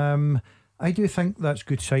 I do think that's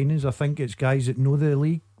good signings. I think it's guys that know the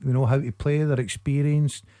league, they know how to play, they're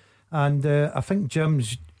experienced, and I think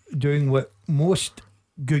Jim's doing what most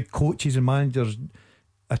good coaches and managers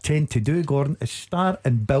tend to do, Gordon, is start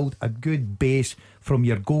and build a good base from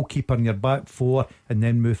your goalkeeper and your back four, and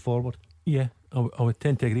then move forward. Yeah, I would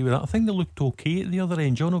tend to agree with that. I think they looked okay at the other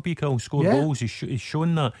end. John O'Beaka will score goals. He's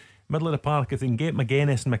shown that. Middle of the park, if they can get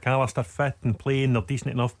McGuinness and McAllister fit and playing, they're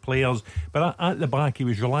decent enough players. But at the back, he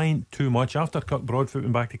was relying too much. After Kirk Broadfoot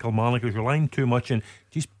went back to Kilmarnock, he was relying too much and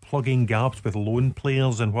just plugging gaps with loan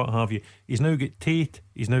players and what have you. He's now got Tate,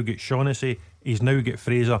 he's now got Shaughnessy, he's now got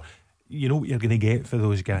Fraser. You know what you're going to get for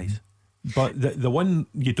those guys. But the one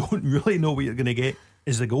you don't really know what you're going to get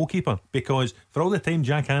is the goalkeeper, because for all the time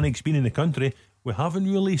Jack Annick's been in the country, we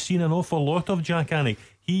haven't really seen an awful lot of Jack Annick.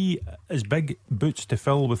 He has big boots to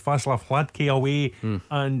fill with Václav Hladky away,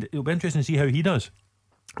 and it'll be interesting to see how he does.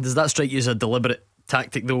 Does that strike you as a deliberate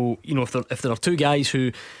tactic though? You know, if there are two guys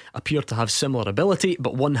who appear to have similar ability,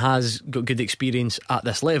 but one has got good experience at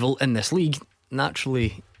this level in this league,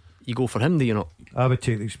 naturally you go for him, do you not? I would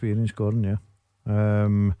take the experience, Gordon.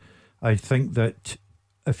 Yeah. I think that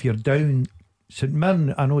if you're down St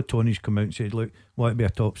Mirren, I know Tony's come out and said, look, want to be a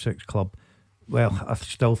top 6 club. Well, I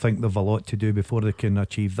still think they've a lot to do before they can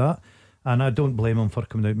achieve that, and I don't blame him for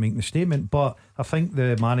coming out and making the statement. But I think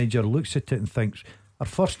the manager looks at it and thinks our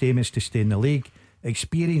first aim is to stay in the league.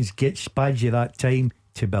 Experience gets buys you that time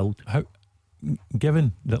to build.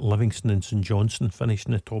 Given that Livingston and St Johnstone finished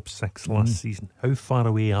in the top 6 last season, how far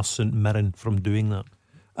away are St Mirren from doing that?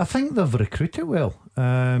 I think they've recruited well,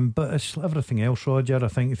 but it's everything else, Roger. I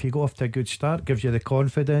think if you go off to a good start, gives you the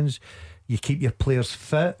confidence, you keep your players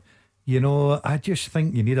fit. You know, I just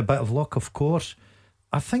think you need a bit of luck, of course.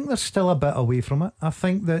 I think they're still a bit away from it. I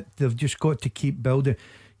think that they've just got to keep building.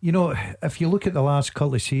 You know, if you look at the last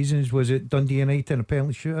couple of seasons, was it Dundee United and a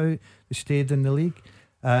penalty shootout? They stayed in the league.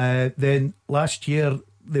 Then last year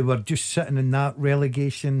they were just sitting in that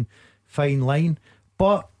relegation fine line,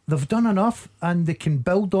 but they've done enough and they can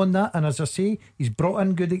build on that. And as I say, he's brought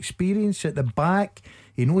in good experience at the back.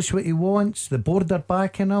 He knows what he wants. The board are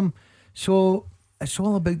backing him. So it's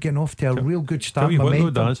all about getting off to a real good start. Tell you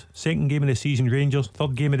what though, Daz, second game of the season Rangers,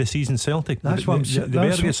 third game of the season Celtic. That's what I'm saying. They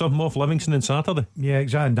better get something off Livingston on Saturday. Yeah,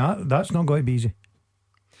 exactly. That's not going to be easy.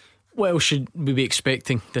 What else should we be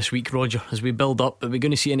expecting this week, Roger, as we build up? Are we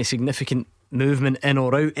going to see any significant movement in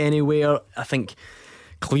or out anywhere? I think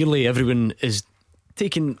clearly everyone is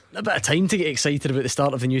taking a bit of time to get excited about the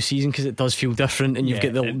start of the new season, because it does feel different, and you've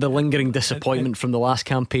got the lingering disappointment from the last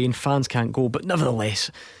campaign. Fans can't go, but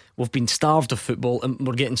nevertheless we've been starved of football and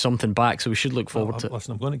we're getting something back, so we should look forward to it.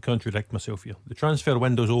 Listen, I'm going to contradict myself here. The transfer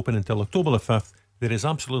window's open until October the 5th. There is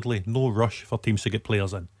absolutely no rush for teams to get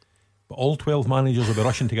players in, but all 12 managers will be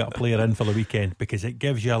rushing to get a player in for the weekend, because it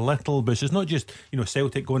gives you a little boost. It's not just, you know,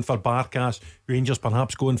 Celtic going for Barkas, Rangers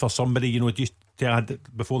perhaps going for somebody, you know, just to add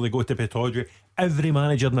before they go to Pittodrie. Every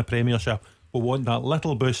manager in the Premiership will want that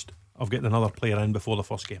little boost of getting another player in before the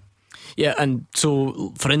first game. Yeah, and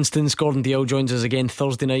so for instance, Gordon Dalziel joins us again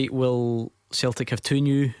Thursday night. Will Celtic have 2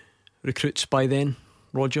 new recruits by then,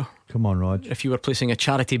 Roger? Come on, Roger. If you were placing a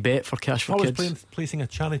charity bet for Cash for Kids. If I was placing a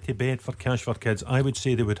charity bet for Cash for Kids, I would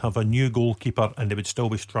say they would have a new goalkeeper and they would still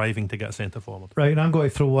be striving to get a centre forward. Right, and I'm going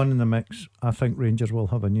to throw one in the mix. I think Rangers will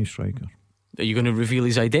have a new striker. Are you going to reveal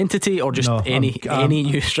his identity or just any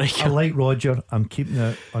new striker? I like Roger. I'm keeping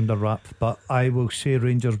it under wraps, but I will say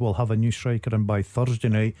Rangers will have a new striker, and by Thursday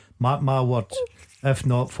night, mark my words, if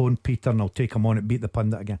not, phone Peter and I'll take him on and beat the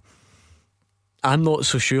pundit again. I'm not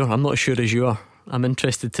so sure. I'm not sure as you are. I'm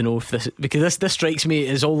interested to know if this, because this strikes me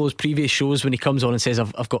as all those previous shows when he comes on and says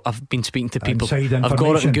I've been speaking to people, I've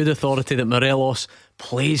got it in good authority that Morelos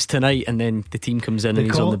plays tonight, and then the team comes in and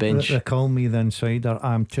he's on the bench. They call me the insider.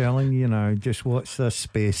 I'm telling you now, just watch this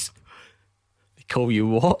space. They call you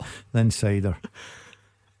what? The insider.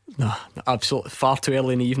 No, absolutely far too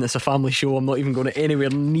early in the evening. It's a family show. I'm not even going to anywhere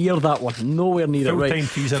near that one. Nowhere near it. Right,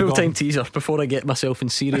 full-time teaser before I get myself in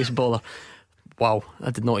serious bother. Wow, I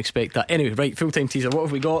did not expect that. Anyway, right, full-time teaser. What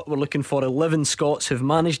have we got? We're looking for 11 Scots who've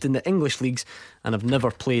managed in the English leagues and have never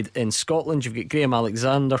played in Scotland. You've got Graham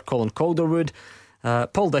Alexander, Colin Calderwood,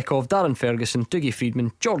 Paul Dickov, Darren Ferguson, Dougie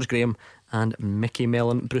Friedman, George Graham and Mickey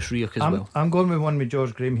Mellon, Bruce Rioch as well. I'm going with one with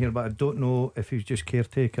George Graham here, but I don't know if he's just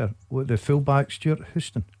caretaker. What, the fullback Stuart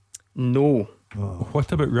Houston? No.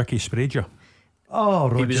 What about Ricky Sprager? Oh,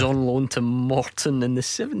 Roger. He was on loan to Morton in the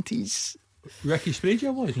 70s. Ricky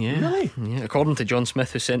Sprager was? Yeah. Really? Yeah, according to John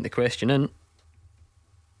Smith, who sent the question in.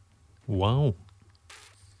 Wow.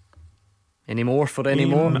 Any more for any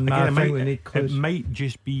more? It might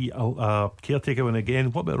just be a caretaker one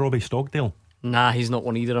again. What about Robbie Stockdale? Nah, he's not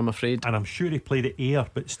one either, I'm afraid. And I'm sure he played at Ayr.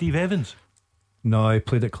 But Steve Evans? No, he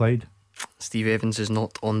played at Clyde. Steve Evans is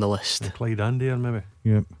not on the list. And Clyde and Ayr, maybe.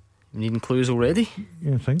 Yep. Needing clues already?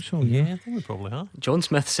 Yeah, I think so. Yeah, I think we probably have. John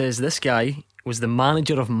Smith says this guy was the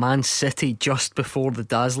manager of Man City just before the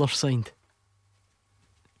Dazzler signed.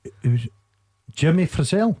 It was Jimmy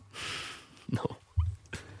Frizzell. No.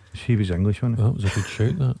 He was English, wasn't he? That was a good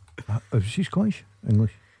shout, that. Was he Scottish?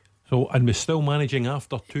 English. So, and was still managing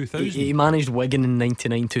after 2000? He managed Wigan in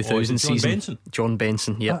 99-2000 season. Benson? John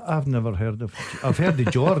Benson, yeah. I've never heard of. I've heard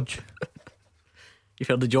of George. You've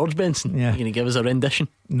heard of George Benson? Yeah. You're going to give us a rendition?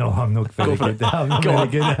 No, I'm not very good. I'm not very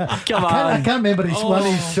good. Come on. I can't remember one of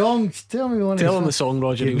his songs. Tell me one of his songs. Tell him the song,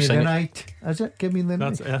 Roger. Give He'll me sing the it. night. Is it? Give me the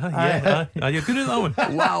night. Yeah, you're good at that one.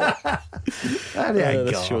 Wow. There you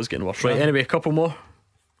this go. show's getting worse. Right, anyway, a couple more.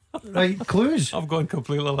 Right, clues. I've gone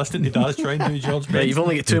completely listening to Daz trying to do George Benson. Right, you've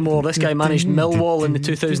only got 2 more. This guy managed Millwall in the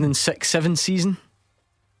 2006-7 season.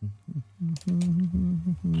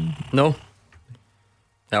 No.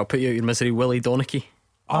 I'll put you out your misery. Willie Donachie.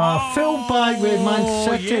 Full back with Man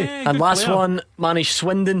City. And last one, managed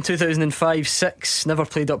Swindon 2005-06. Never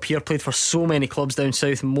played up here, played for so many clubs down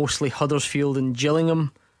south, mostly Huddersfield and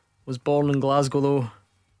Gillingham. Was born in Glasgow though.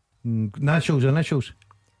 Initials.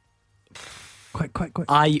 Quick.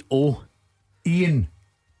 I.O. Ian.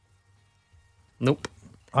 Nope.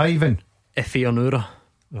 Ivan. Ifeanura.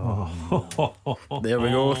 There we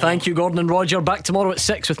go. Thank you, Gordon and Roger. Back tomorrow at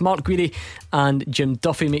 6 with Mark Guidi and Jim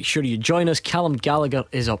Duffy. Make sure you join us. Callum Gallagher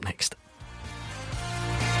is up next.